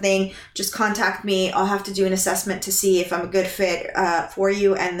wanting something, just contact me. I'll have to do an assessment to see if I'm a good fit for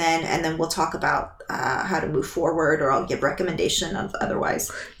you, and then we'll talk about how to move forward, or I'll give recommendation of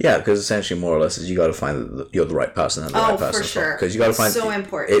otherwise. Yeah, because essentially, more or less, is you got to find that you're the right person and the right person. For sure. Because you got to find so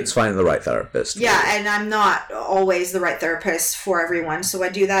important. It's finding the right therapist. Yeah, really. And I'm not always the right therapist for everyone, so I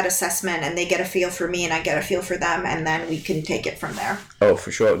do that assessment, and they get a feel for me, and I get a feel for them, and then we can take it from there. Oh,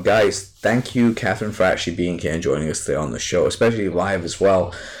 for sure, guys. Thank you, Catherine, for actually being here and joining us today on the show, especially live as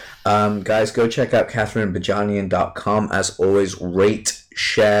well. Guys, go check out CatherineBajanian.com. As always, rate,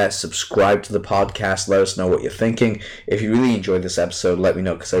 share, subscribe to the podcast. Let us know what you're thinking. If you really enjoyed this episode, let me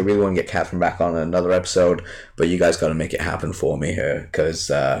know, because I really want to get Catherine back on another episode, but you guys got to make it happen for me here,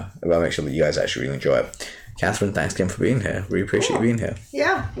 because I got to make sure that you guys actually really enjoy it. Catherine, thanks again for being here. Really appreciate you being here.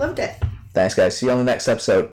 Yeah, loved it. Thanks, guys. See you on the next episode.